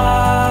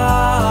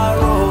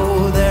tomorrow,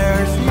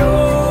 there's no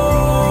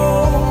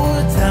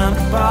time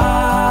to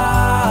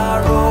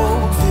borrow.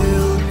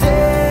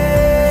 Today,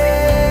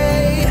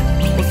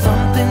 well,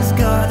 something's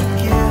gotta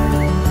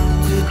give.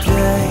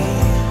 Today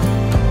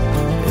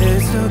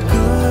is a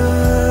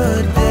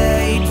good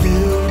day.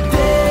 Today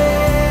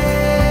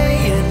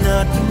and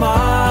not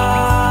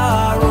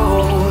tomorrow,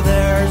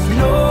 there's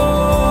no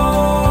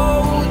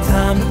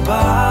time to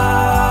borrow.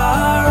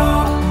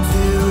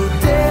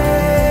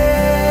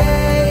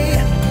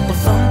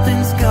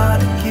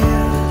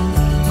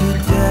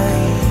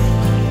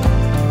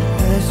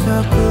 A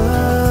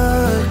good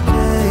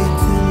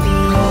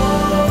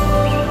day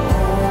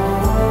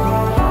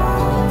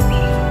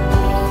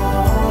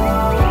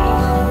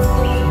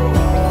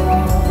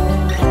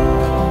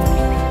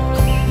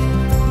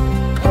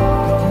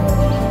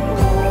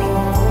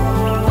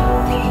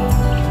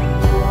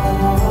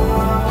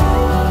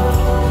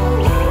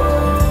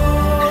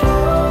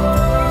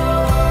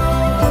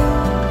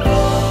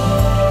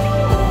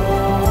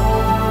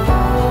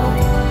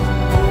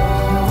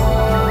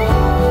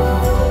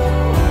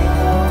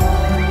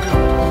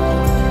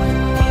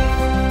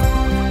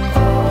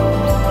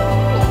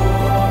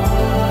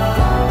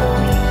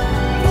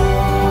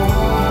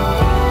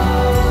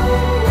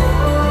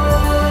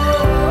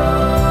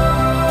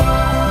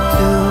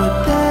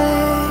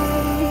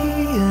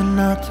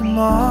to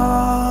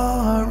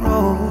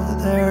tomorrow,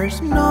 there's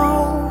no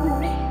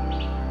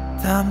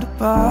time to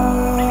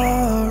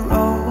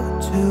borrow.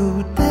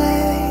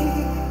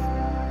 Today,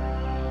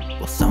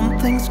 well,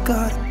 something's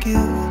gotta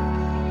give.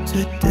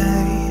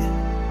 Today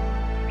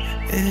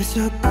is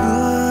a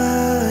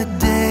good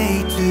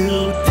day.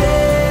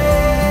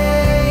 Today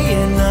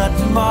and not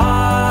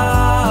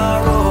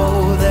tomorrow,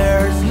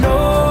 there's no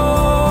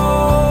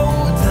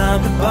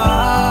time to borrow.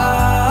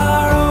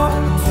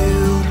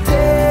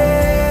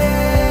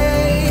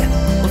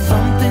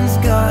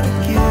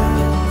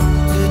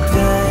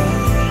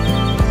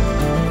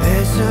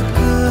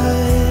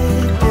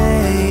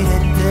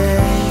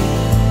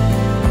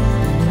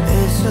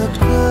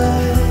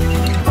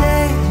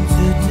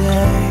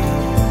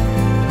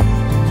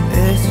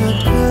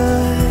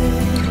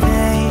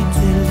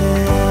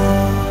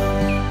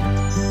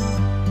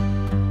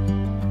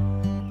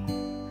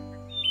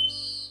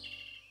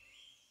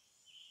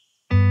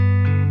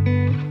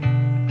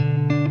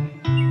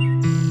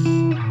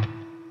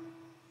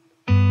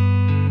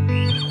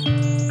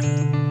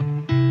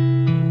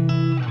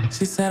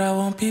 She said I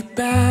won't be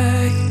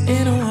back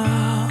in a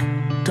while,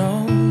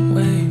 don't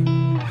wait.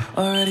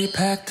 Already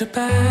packed her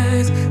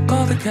bags,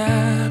 called the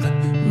cab,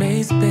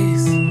 made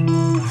space.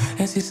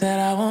 And she said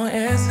I won't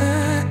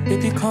answer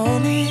if you call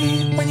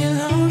me when you're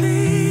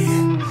lonely.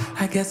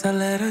 I guess I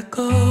let her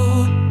go,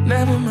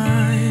 never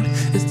mind,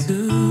 it's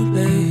too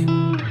late.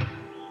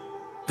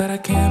 But I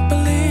can't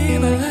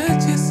believe I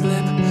let you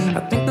slip.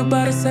 I think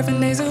about it 7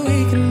 days a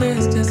week, and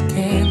this just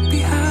can't be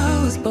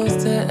how it's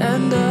supposed to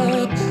end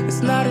up.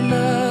 It's not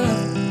enough,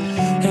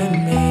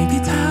 and maybe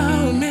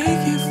time will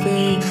make you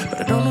fade,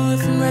 but I don't know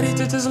if I'm ready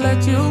to just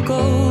let you go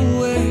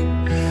away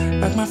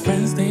like my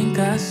friends think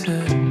I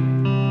should.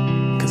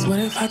 Cause what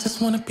if I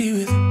just wanna be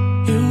with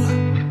you?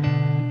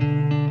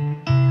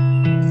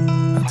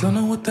 I don't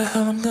know what the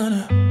hell I'm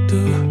gonna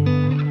do.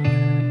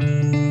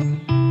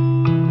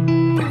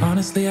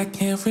 Honestly, I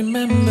can't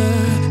remember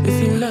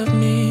if you love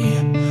me,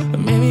 or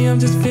maybe I'm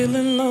just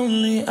feeling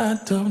lonely, I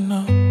don't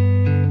know.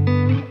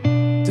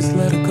 Just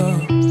let her go.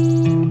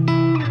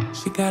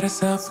 She got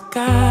herself a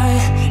guy,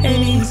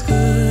 and he's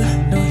good,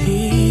 no,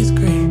 he's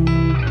great.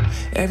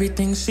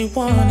 Everything she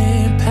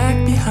wanted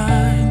packed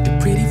behind the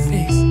pretty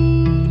face.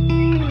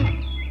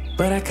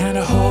 But I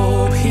kinda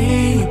hope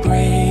he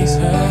breaks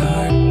her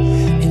heart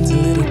into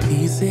little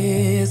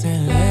pieces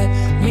and let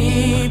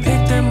me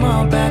pick them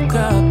all back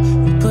up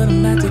and put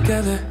them back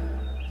together.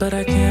 But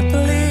I can't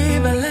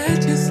believe I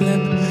let you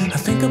slip. I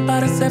think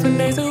about it 7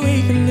 days a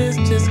week, and this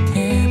just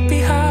can't be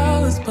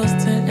how it's supposed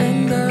to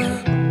end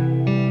up.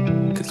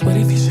 Cause what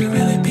if you should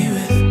really be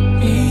with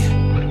me?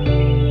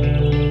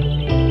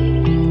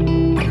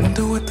 I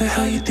wonder what the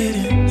hell you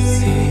didn't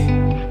see.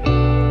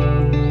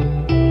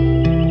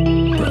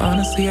 But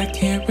honestly, I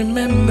can't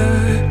remember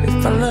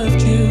if I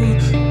loved you,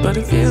 but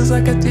it feels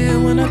like I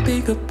did when I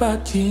think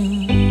about you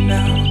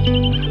now,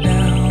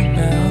 now,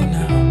 now,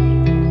 now.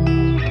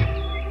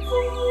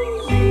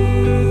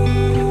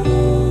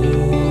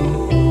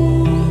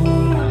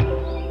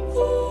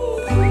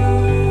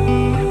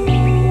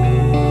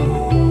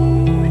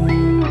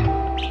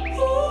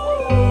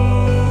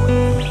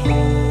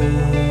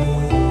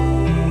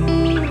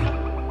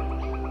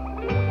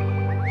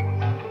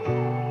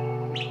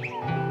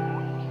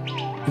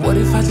 What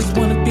if I just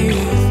wanna be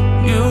with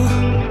you?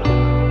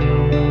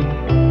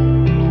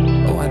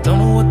 Oh, I don't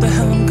know what the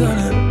hell I'm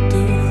gonna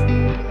do.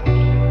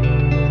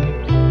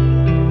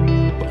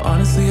 But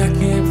honestly, I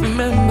can't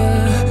remember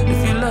if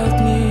you loved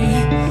me,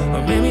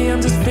 or maybe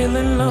I'm just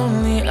feeling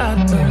lonely, I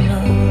don't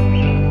know.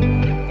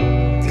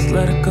 Just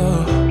let it go.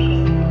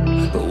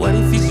 But what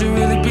if you should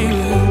really be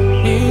with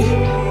me?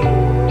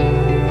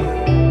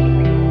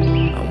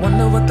 I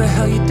wonder what the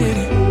hell you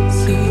didn't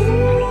see.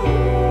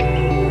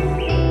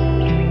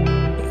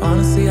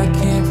 Honestly, I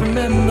can't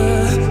remember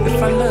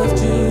if I loved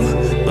you,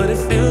 but it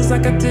feels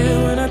like I do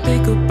when I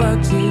think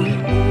about you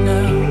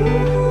now,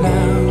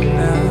 now,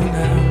 now,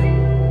 now.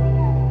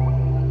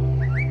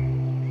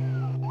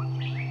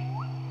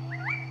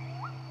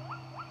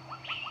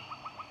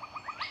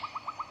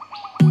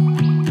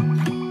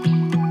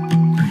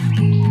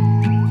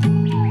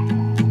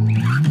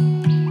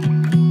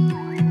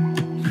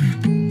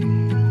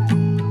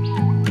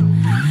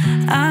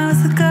 I was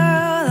the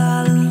girl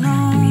all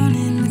alone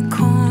in the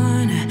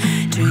corner,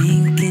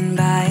 drinking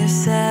by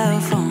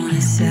herself on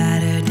a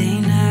Saturday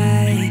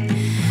night.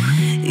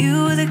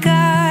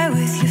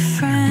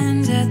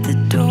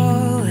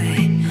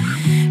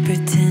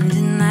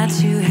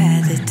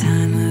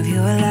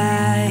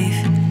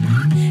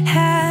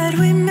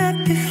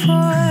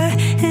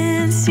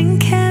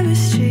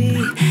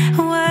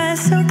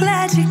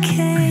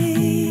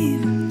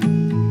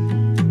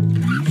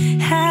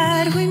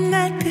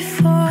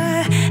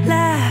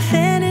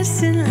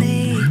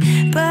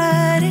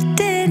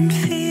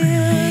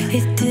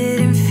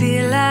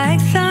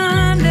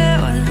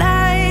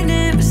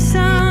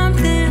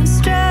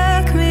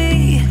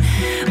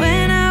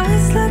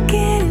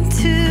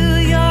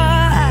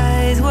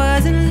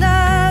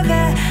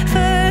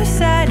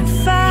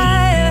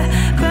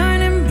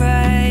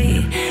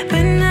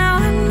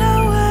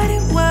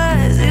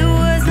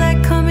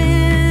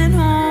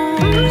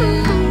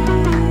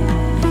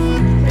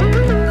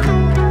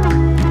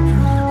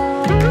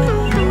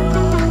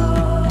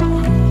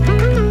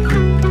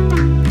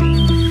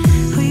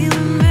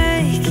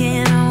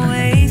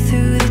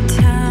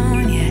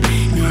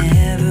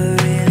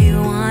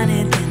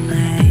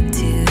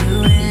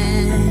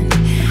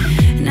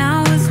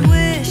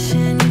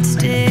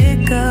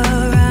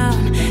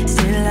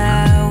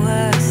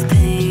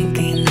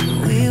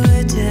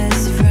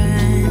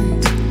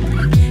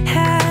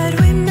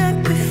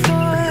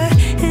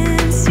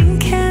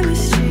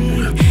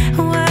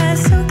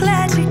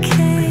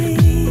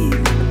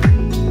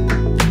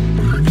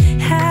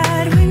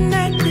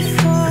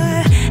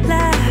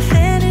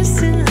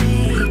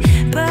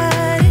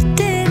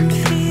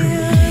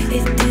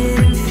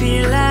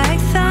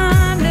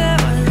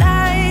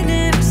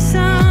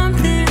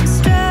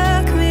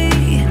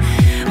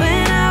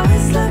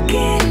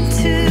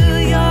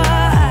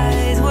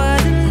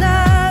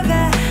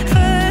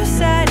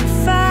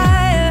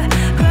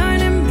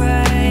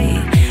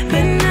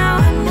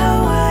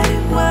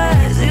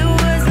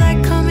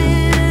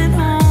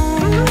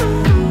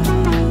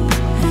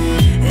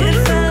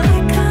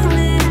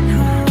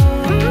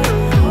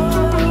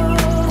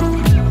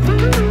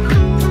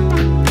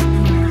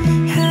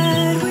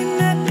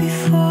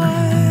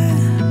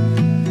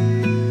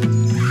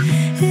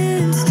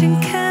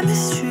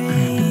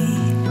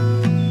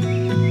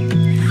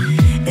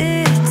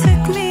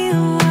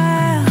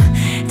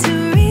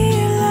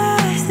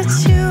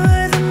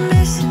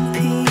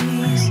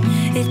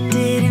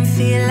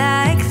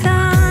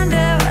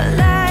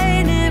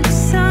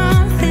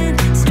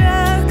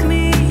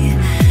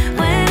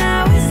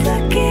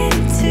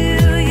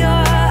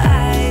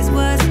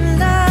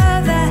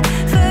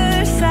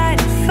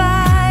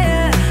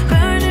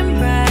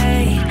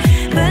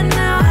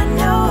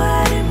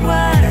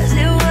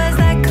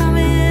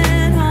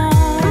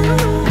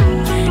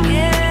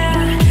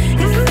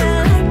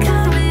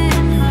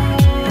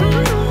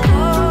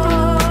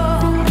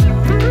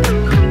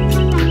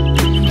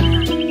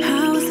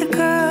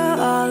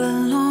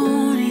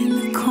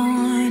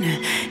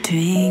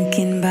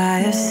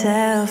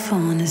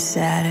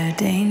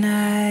 Saturday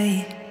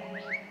night.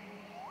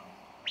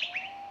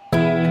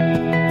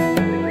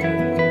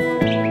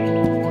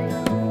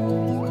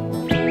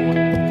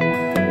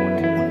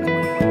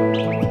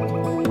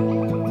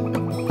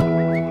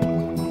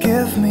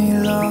 Give me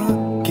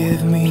love,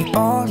 give me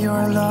all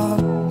your love,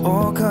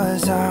 oh,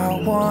 'cause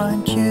I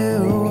want you.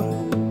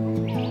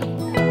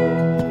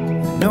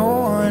 No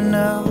one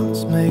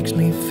else makes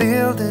me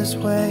feel this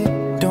way,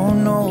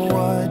 don't know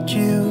what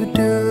you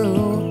do.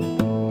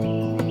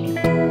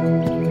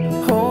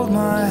 Hold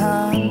my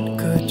hand,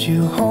 could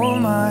you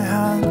hold my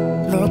hand,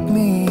 look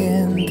me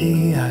in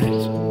the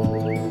eyes.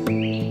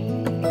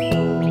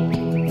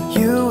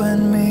 You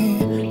and me,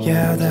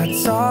 yeah,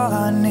 that's all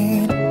I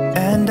need,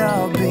 and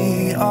I'll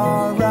be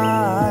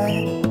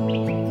alright.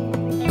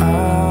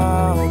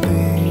 I'll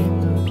be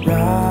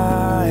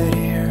right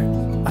here,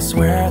 I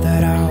swear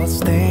that I'll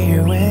stay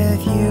here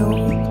with you.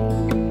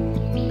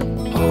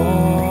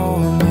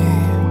 Hold me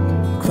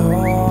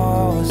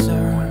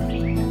closer,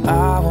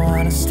 I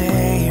wanna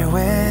stay here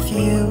with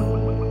you.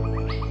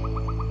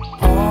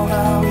 All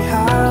that we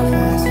have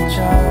is each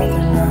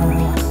other now.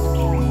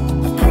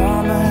 I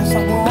promise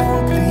I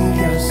won't leave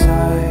your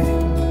side.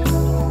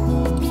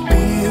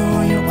 Be who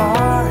you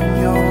are and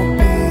you'll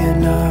be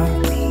enough.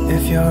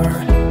 If you're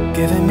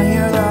giving me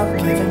your love,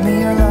 giving me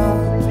your love.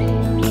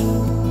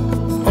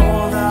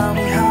 All that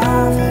we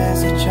have is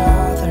each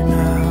other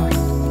now.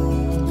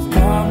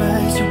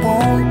 Promise you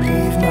won't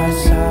leave my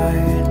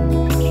side.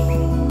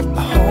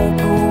 I hope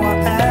who I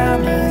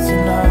am is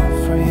enough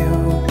for you.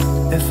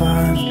 If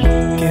I'm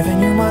giving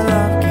you my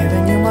love,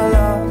 giving you my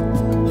love,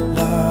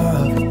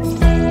 love.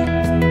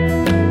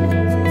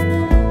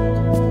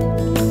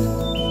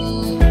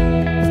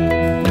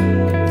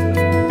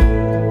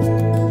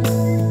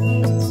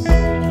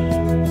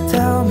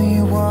 Tell me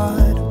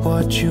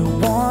what you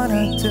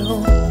wanna do,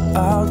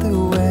 I'll do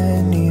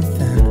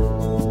anything.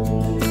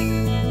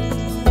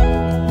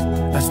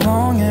 As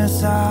long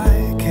as I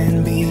can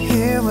be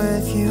here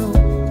with you,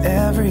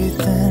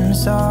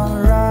 everything's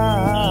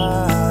alright.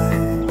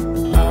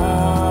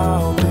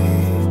 I'll be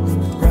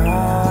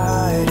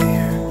right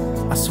here,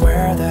 I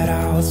swear that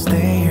I'll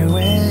stay here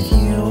with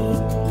you.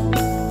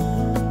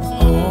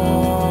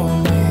 Hold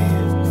me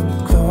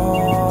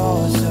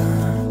closer,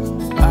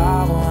 I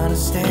wanna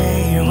stay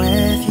here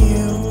with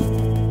you.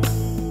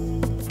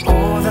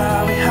 All that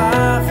we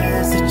have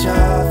is each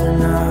other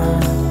now.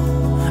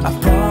 I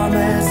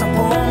promise I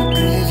won't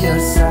leave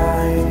your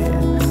side.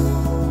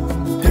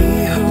 Be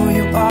who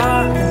you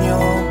are and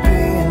you'll be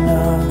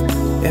enough.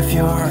 If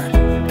you're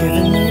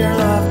giving me your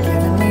love,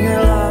 giving me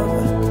your love.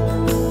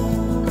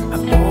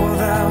 All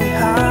that we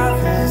have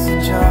is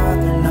each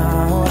other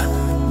now.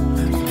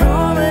 I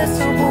promise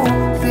I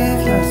won't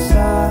leave your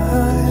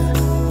side.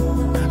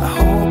 I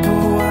hope who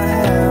I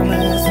am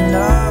is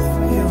enough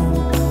for you.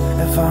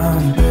 If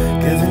I'm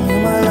giving you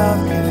my love,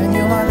 giving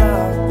you my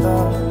love,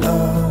 love,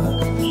 love.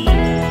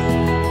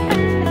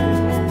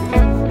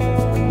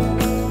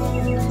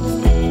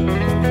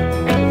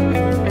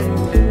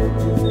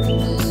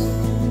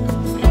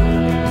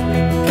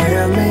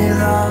 Give me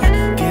love,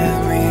 give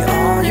me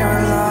all your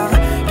love,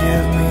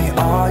 give me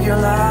all your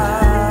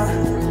love.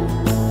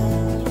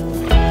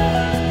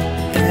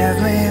 Give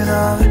me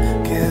love,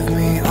 give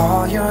me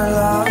all your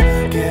love,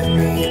 give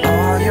me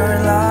all your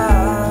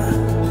love.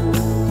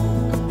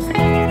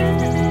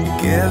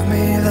 Give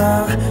me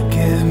love,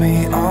 give me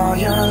all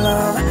your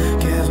love,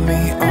 give me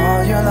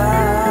all your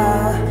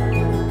love.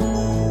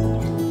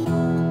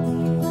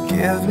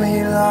 Give me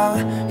love,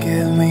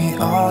 give me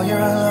all your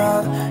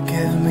love,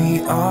 give me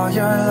all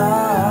your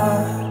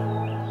love.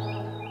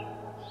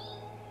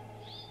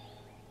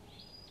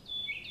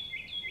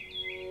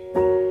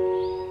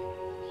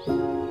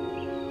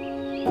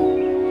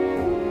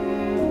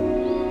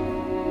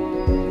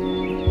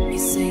 You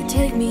say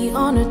take me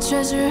on a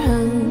treasure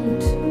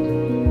hunt.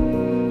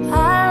 I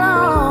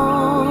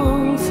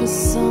long for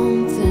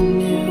something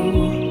new.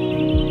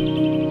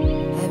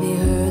 Have you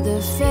heard the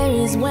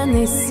fairies when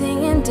they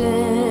sing and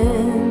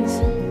dance?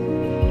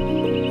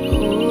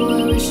 Oh, I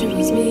wish it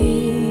was me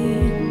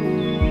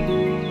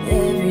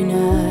every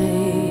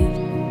night.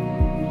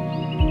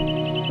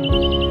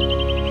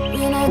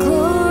 When I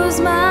close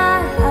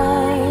my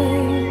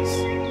eyes,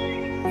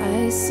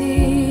 I see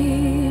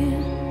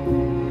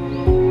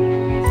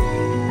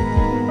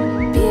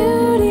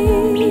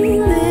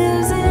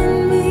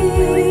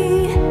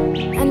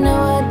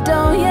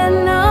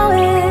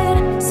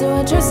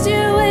trust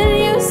you when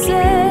you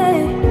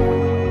say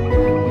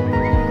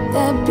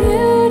that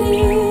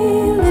beauty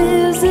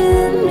lives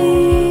in me.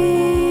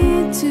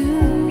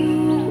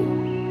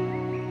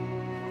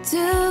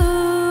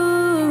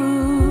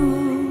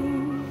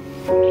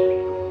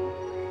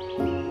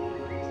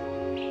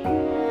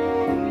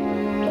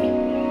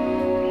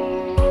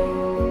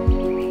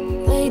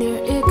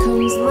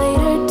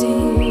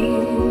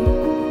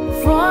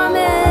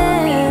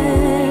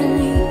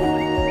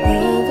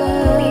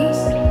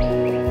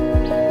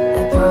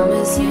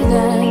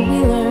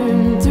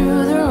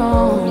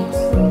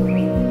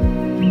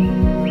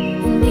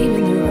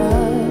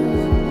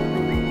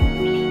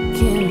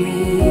 can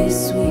be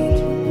sweet.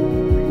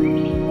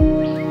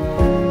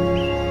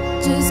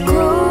 Just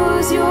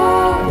close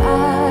your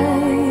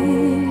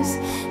eyes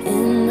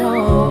and know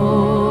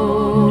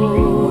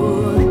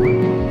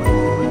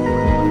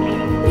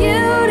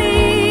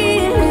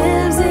beauty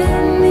lives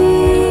in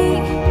me.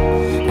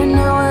 I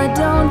know I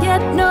don't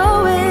yet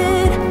know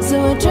it, so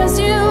I trust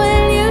you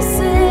when you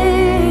say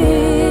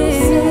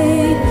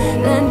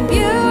that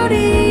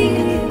beauty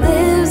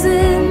lives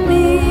in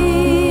me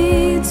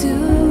too.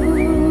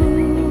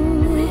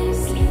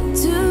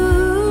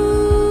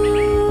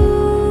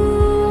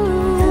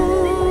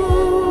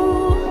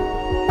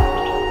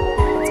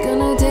 It's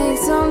gonna take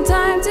some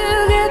time to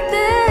get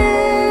there.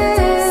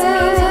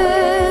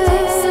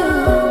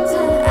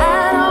 I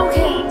don't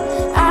care,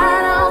 I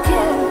don't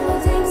care.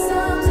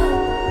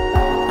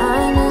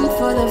 I'm in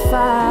for the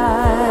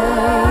fight.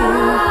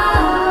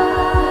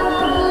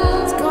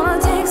 It's gonna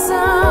take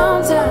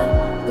some time,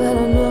 but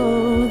I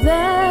know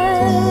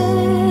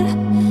that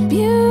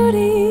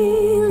beauty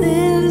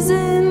lives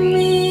in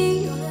me.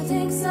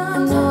 I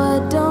know I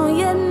don't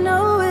yet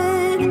know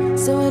it,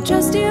 so I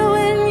trust you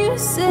when you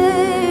say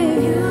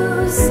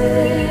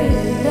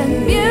that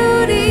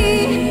beauty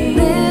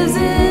lives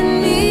in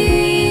me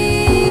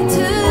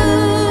too.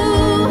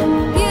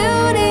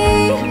 Beauty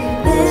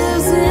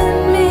lives in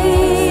me.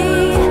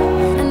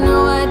 I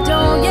know I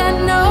don't yet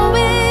know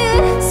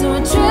it, so I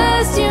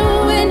trust you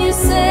when you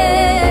say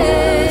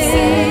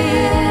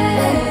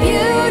that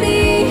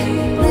beauty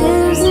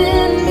lives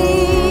in me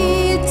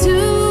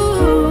too.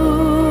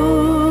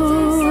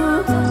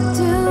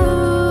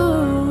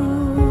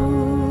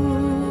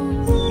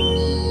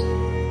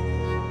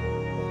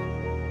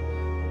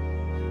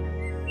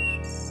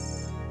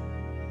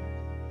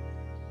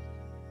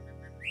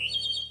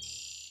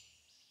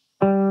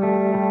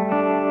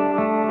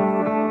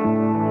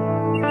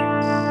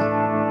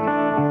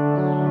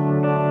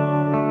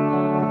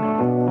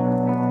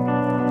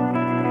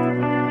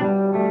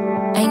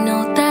 I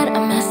know that I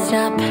messed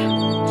up,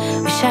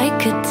 wish I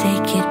could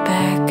take it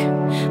back,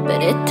 but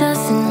it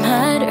doesn't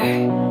matter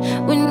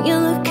when you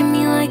look at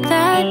me like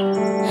that.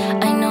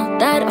 I know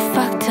that I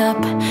fucked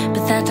up,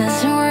 but that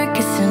doesn't work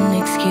as an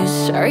excuse.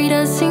 Sorry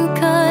doesn't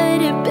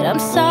cut it, but I'm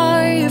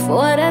sorry for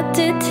what I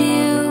did to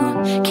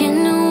you.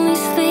 Can only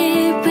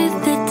sleep with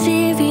the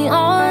TV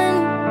on.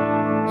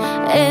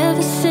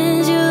 Ever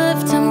since you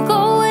left, I'm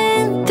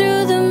going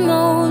through the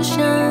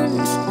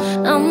motions.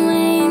 I'm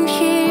laying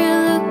here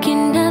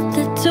looking at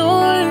the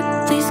door.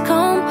 Please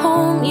come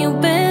home, you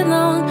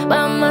belong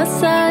by my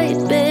side,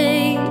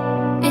 babe.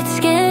 It's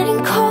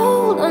getting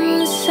cold on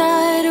the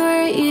side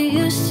where you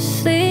used to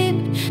sleep,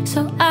 so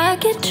I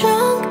get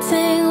drunk,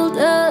 tangled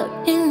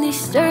up in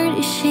these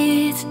dirty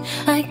sheets.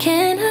 I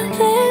cannot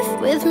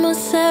live with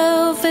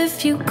myself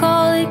if you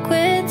call it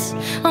quits.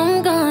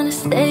 I'm gonna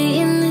stay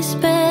in this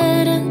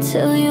bed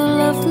until you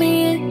love me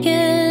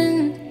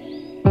again.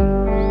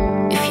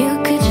 If you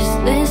could just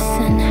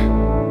listen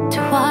to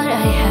what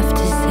I have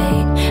to say,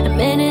 a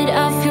minute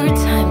of your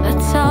time,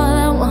 that's all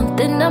I want,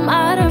 then I'm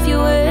out of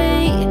your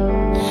way.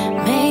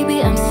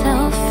 Maybe I'm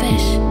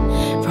selfish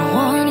for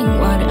wanting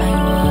what I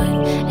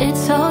want.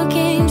 It's all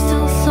games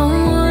till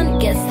someone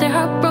gets their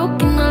heart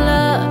broken. I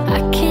love, I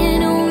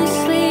can only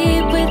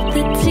sleep with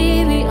the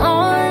TV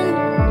on.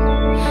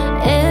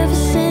 Ever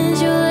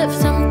since you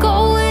left, I'm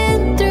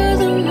going through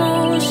the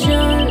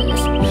motions.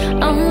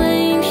 I'm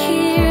laying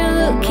here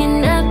looking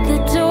at the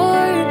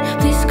door.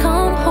 Please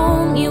come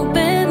home, you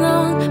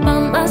belong by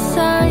my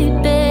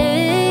side,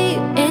 babe.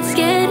 It's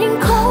getting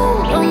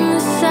cold on the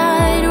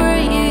side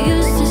where you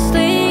used to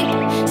sleep,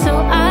 so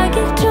I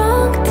get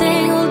drunk,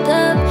 tangled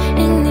up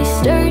in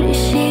these dirty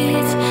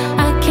sheets.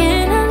 I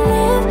cannot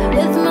live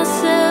with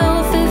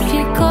myself if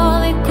you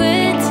call it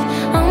quits.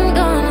 I'm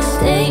gonna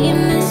stay in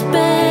this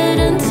bed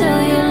until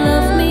you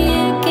love me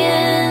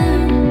again.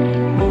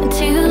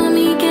 Until you love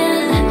me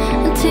again.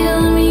 Until you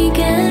love me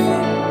again.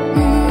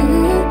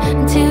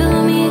 Until you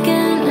love me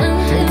again.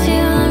 Until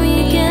you love me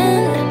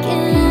again.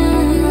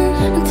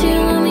 Until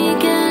you love me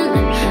again.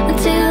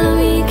 Until you love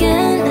me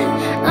again.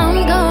 I'm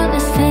gonna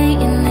stay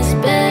in this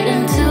bed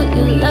until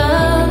you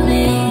love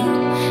me.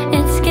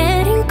 It's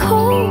getting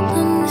cold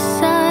on the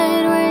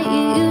side where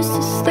you used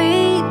to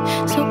sleep,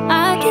 so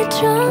I get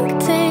drunk,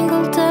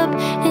 tangled up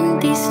in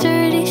these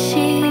dirty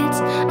sheets.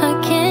 I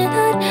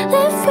cannot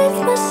live with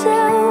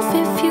myself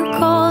if you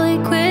call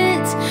it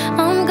quits.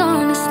 I'm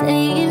gonna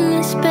stay in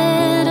this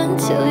bed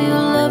until you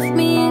love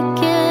me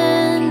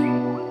again.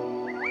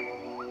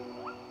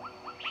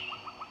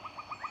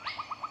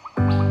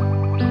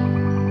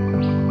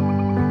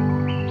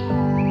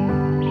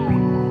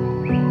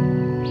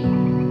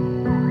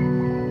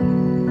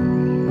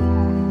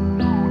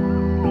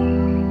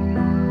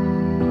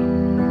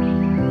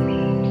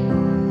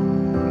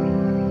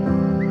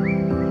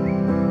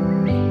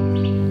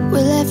 We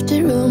left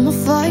the room of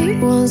fire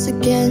once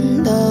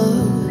again,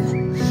 love.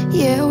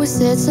 Yeah, we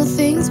said some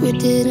things we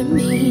didn't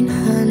mean,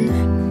 hun.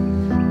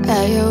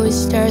 I always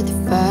start the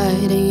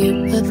fight and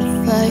you put the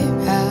fire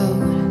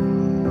out.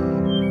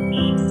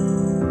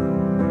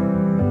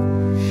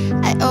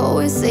 I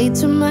always say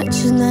too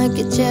much and I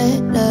get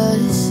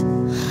jealous.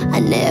 I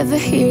never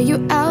hear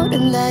you out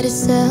and that is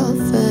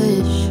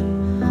selfish.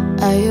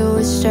 I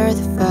always start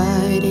the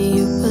fight and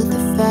you put the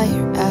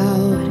fire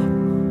out.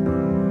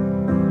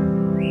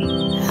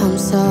 I'm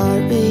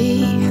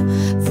sorry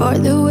for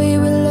the way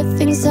we left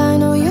things, I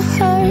know you're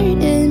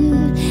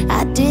hurting.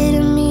 I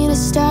didn't mean to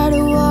start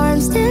a war, I'm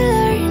still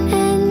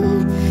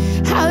learning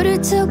how to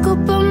talk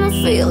about my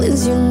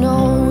feelings. You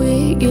know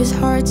it is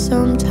hard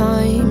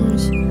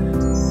sometimes.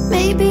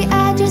 Maybe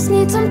I just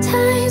need some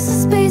time,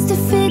 some space to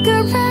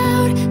figure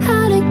out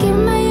how to give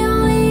my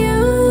all to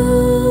you.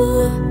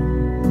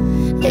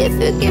 If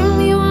you give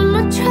me one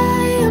more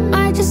try, I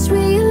might just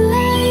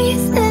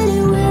realize that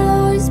it will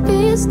always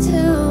be us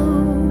two.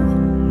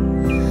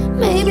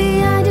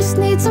 Maybe I just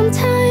need some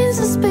time,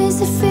 some space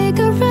to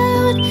figure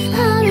out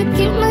how to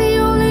give my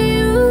all to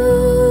you.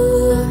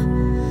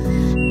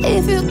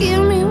 If you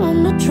give me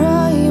one more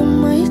try, I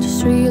might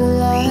just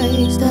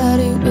realize that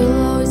it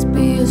will always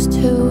be us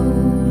two.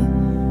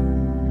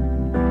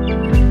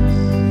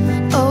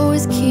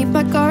 Always keep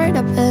my guard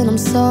up and I'm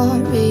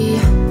sorry.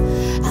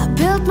 I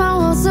built my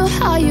walls so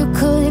high you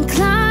couldn't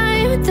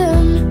climb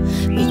them.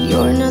 But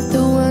you're not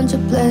the one to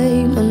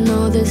blame, I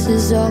know this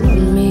is all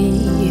on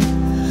me.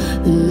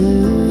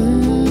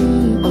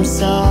 I'm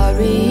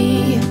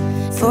sorry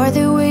for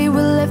the way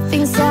we left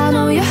things, I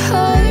know you're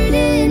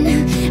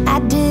hurting. I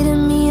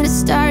didn't mean to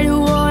start a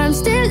war, I'm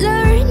still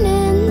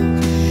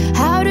learning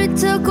how to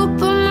talk about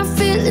my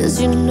feelings.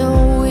 You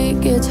know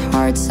it gets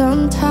hard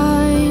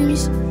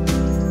sometimes.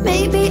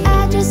 Maybe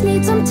I just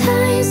need some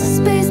time, some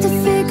space to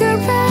figure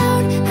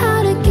out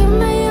how to give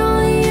my all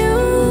to you.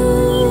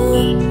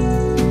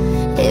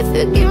 If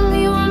you give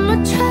me one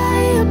more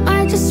try, I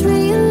might just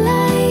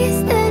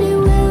realize that it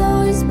will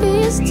always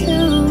be us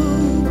two.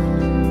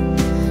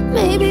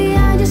 Maybe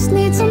I just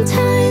need some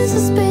time,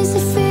 some space to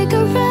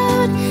figure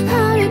out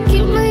how to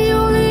give my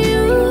all to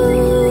you.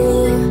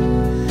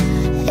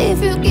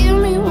 If you give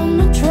me one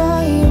more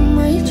try, I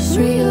might just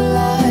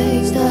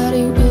realize that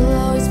it will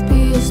always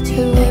be us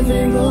two.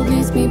 Every road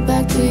leads me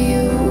back to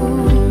you.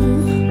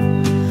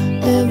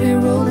 Every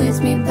road leads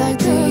me back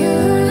to you.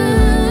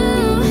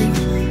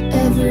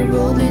 Every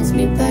road leads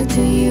me back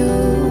to you.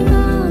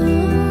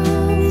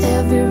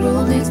 Every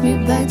road leads me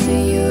back to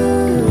you.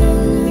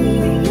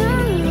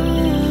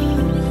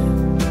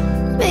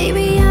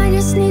 Maybe I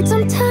just need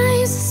some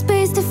time, some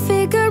space to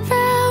figure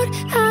out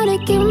how to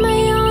give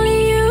my all to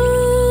you.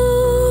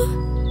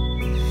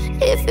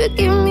 If you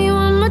give me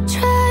one more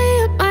try,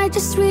 I might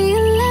just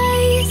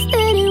realize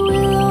that it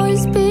will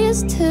always be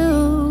us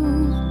two.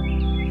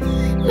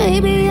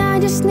 Maybe I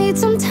just need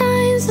some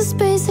time, some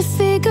space to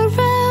figure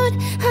out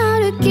how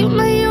to give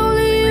my all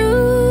to you.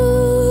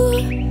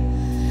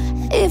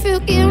 If you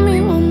give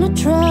me one more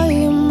try,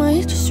 I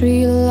might just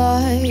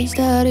realize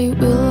that it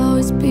will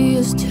always be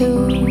us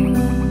two.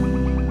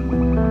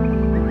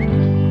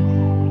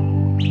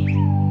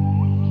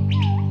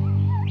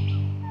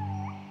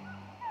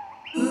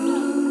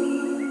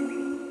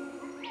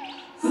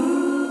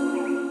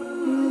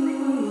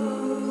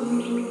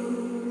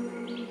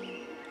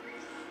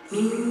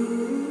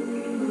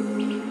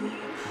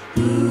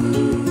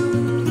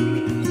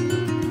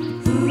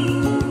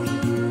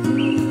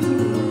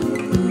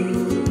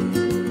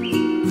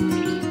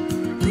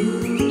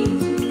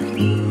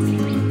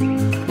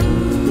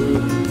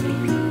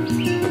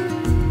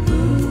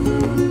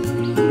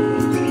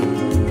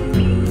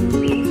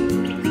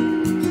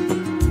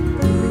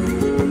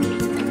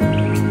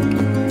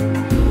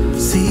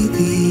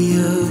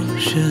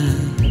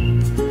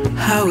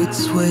 How it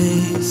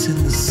sways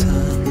in the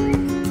sun,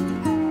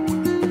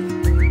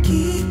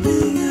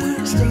 keeping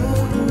our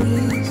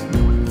stories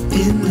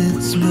in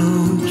its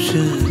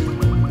motion.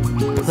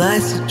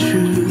 Lies the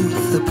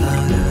truth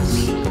about us.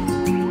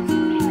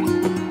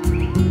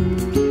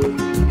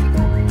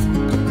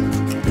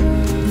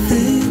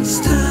 Things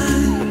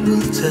time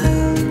will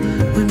tell,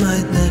 we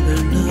might never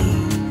know.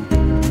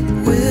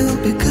 We'll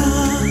be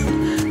gone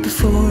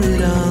before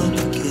it all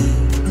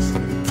begins.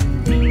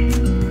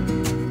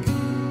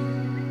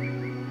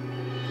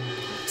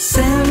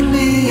 Send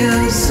me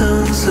your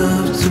songs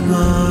of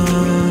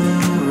tomorrow.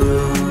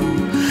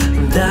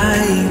 I'm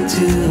dying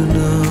to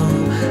know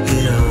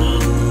it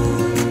all.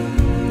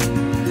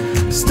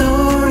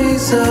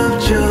 Stories of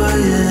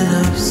joy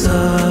and of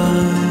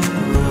sorrow.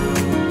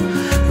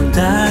 I'm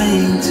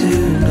dying to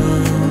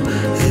know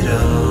it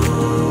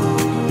all.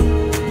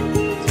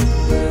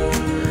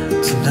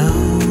 To know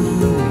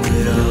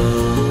it all.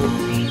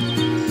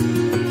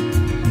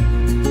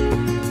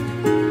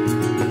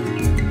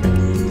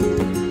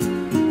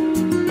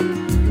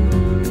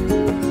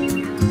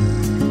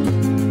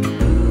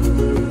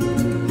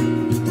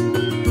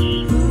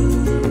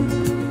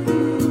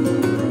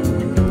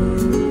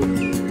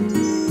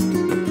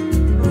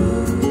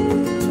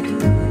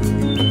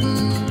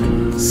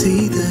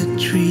 See the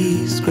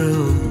trees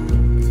grow,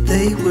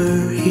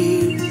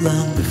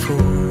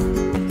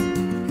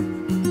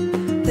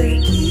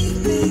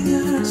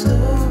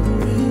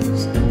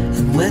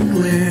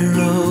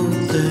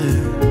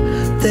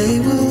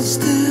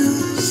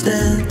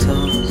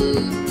 sentimental.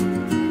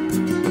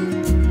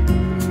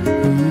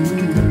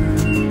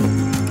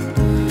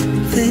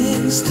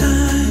 Things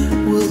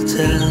time will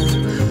tell,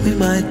 we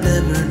might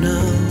never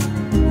know.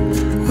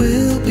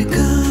 We'll be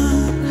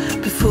gone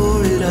before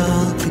it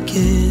all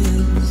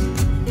begins.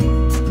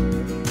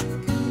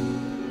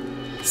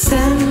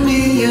 Send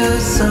me your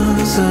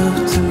songs of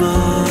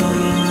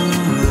tomorrow.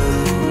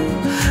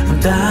 I'm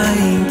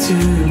dying to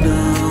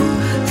know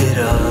it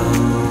all.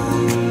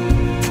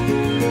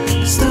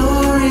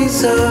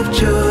 Stories of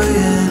joy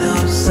and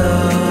of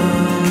sorrow.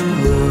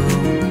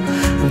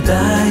 I'm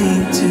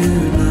dying to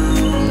know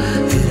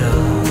it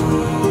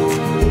all.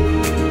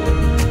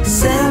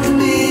 Send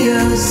me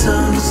your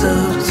songs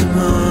of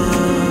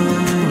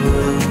tomorrow.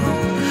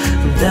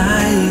 I'm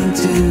dying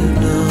to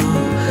know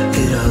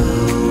it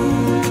all.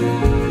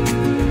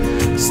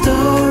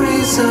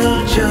 Stories of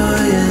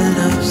joy and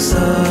of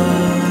sorrow.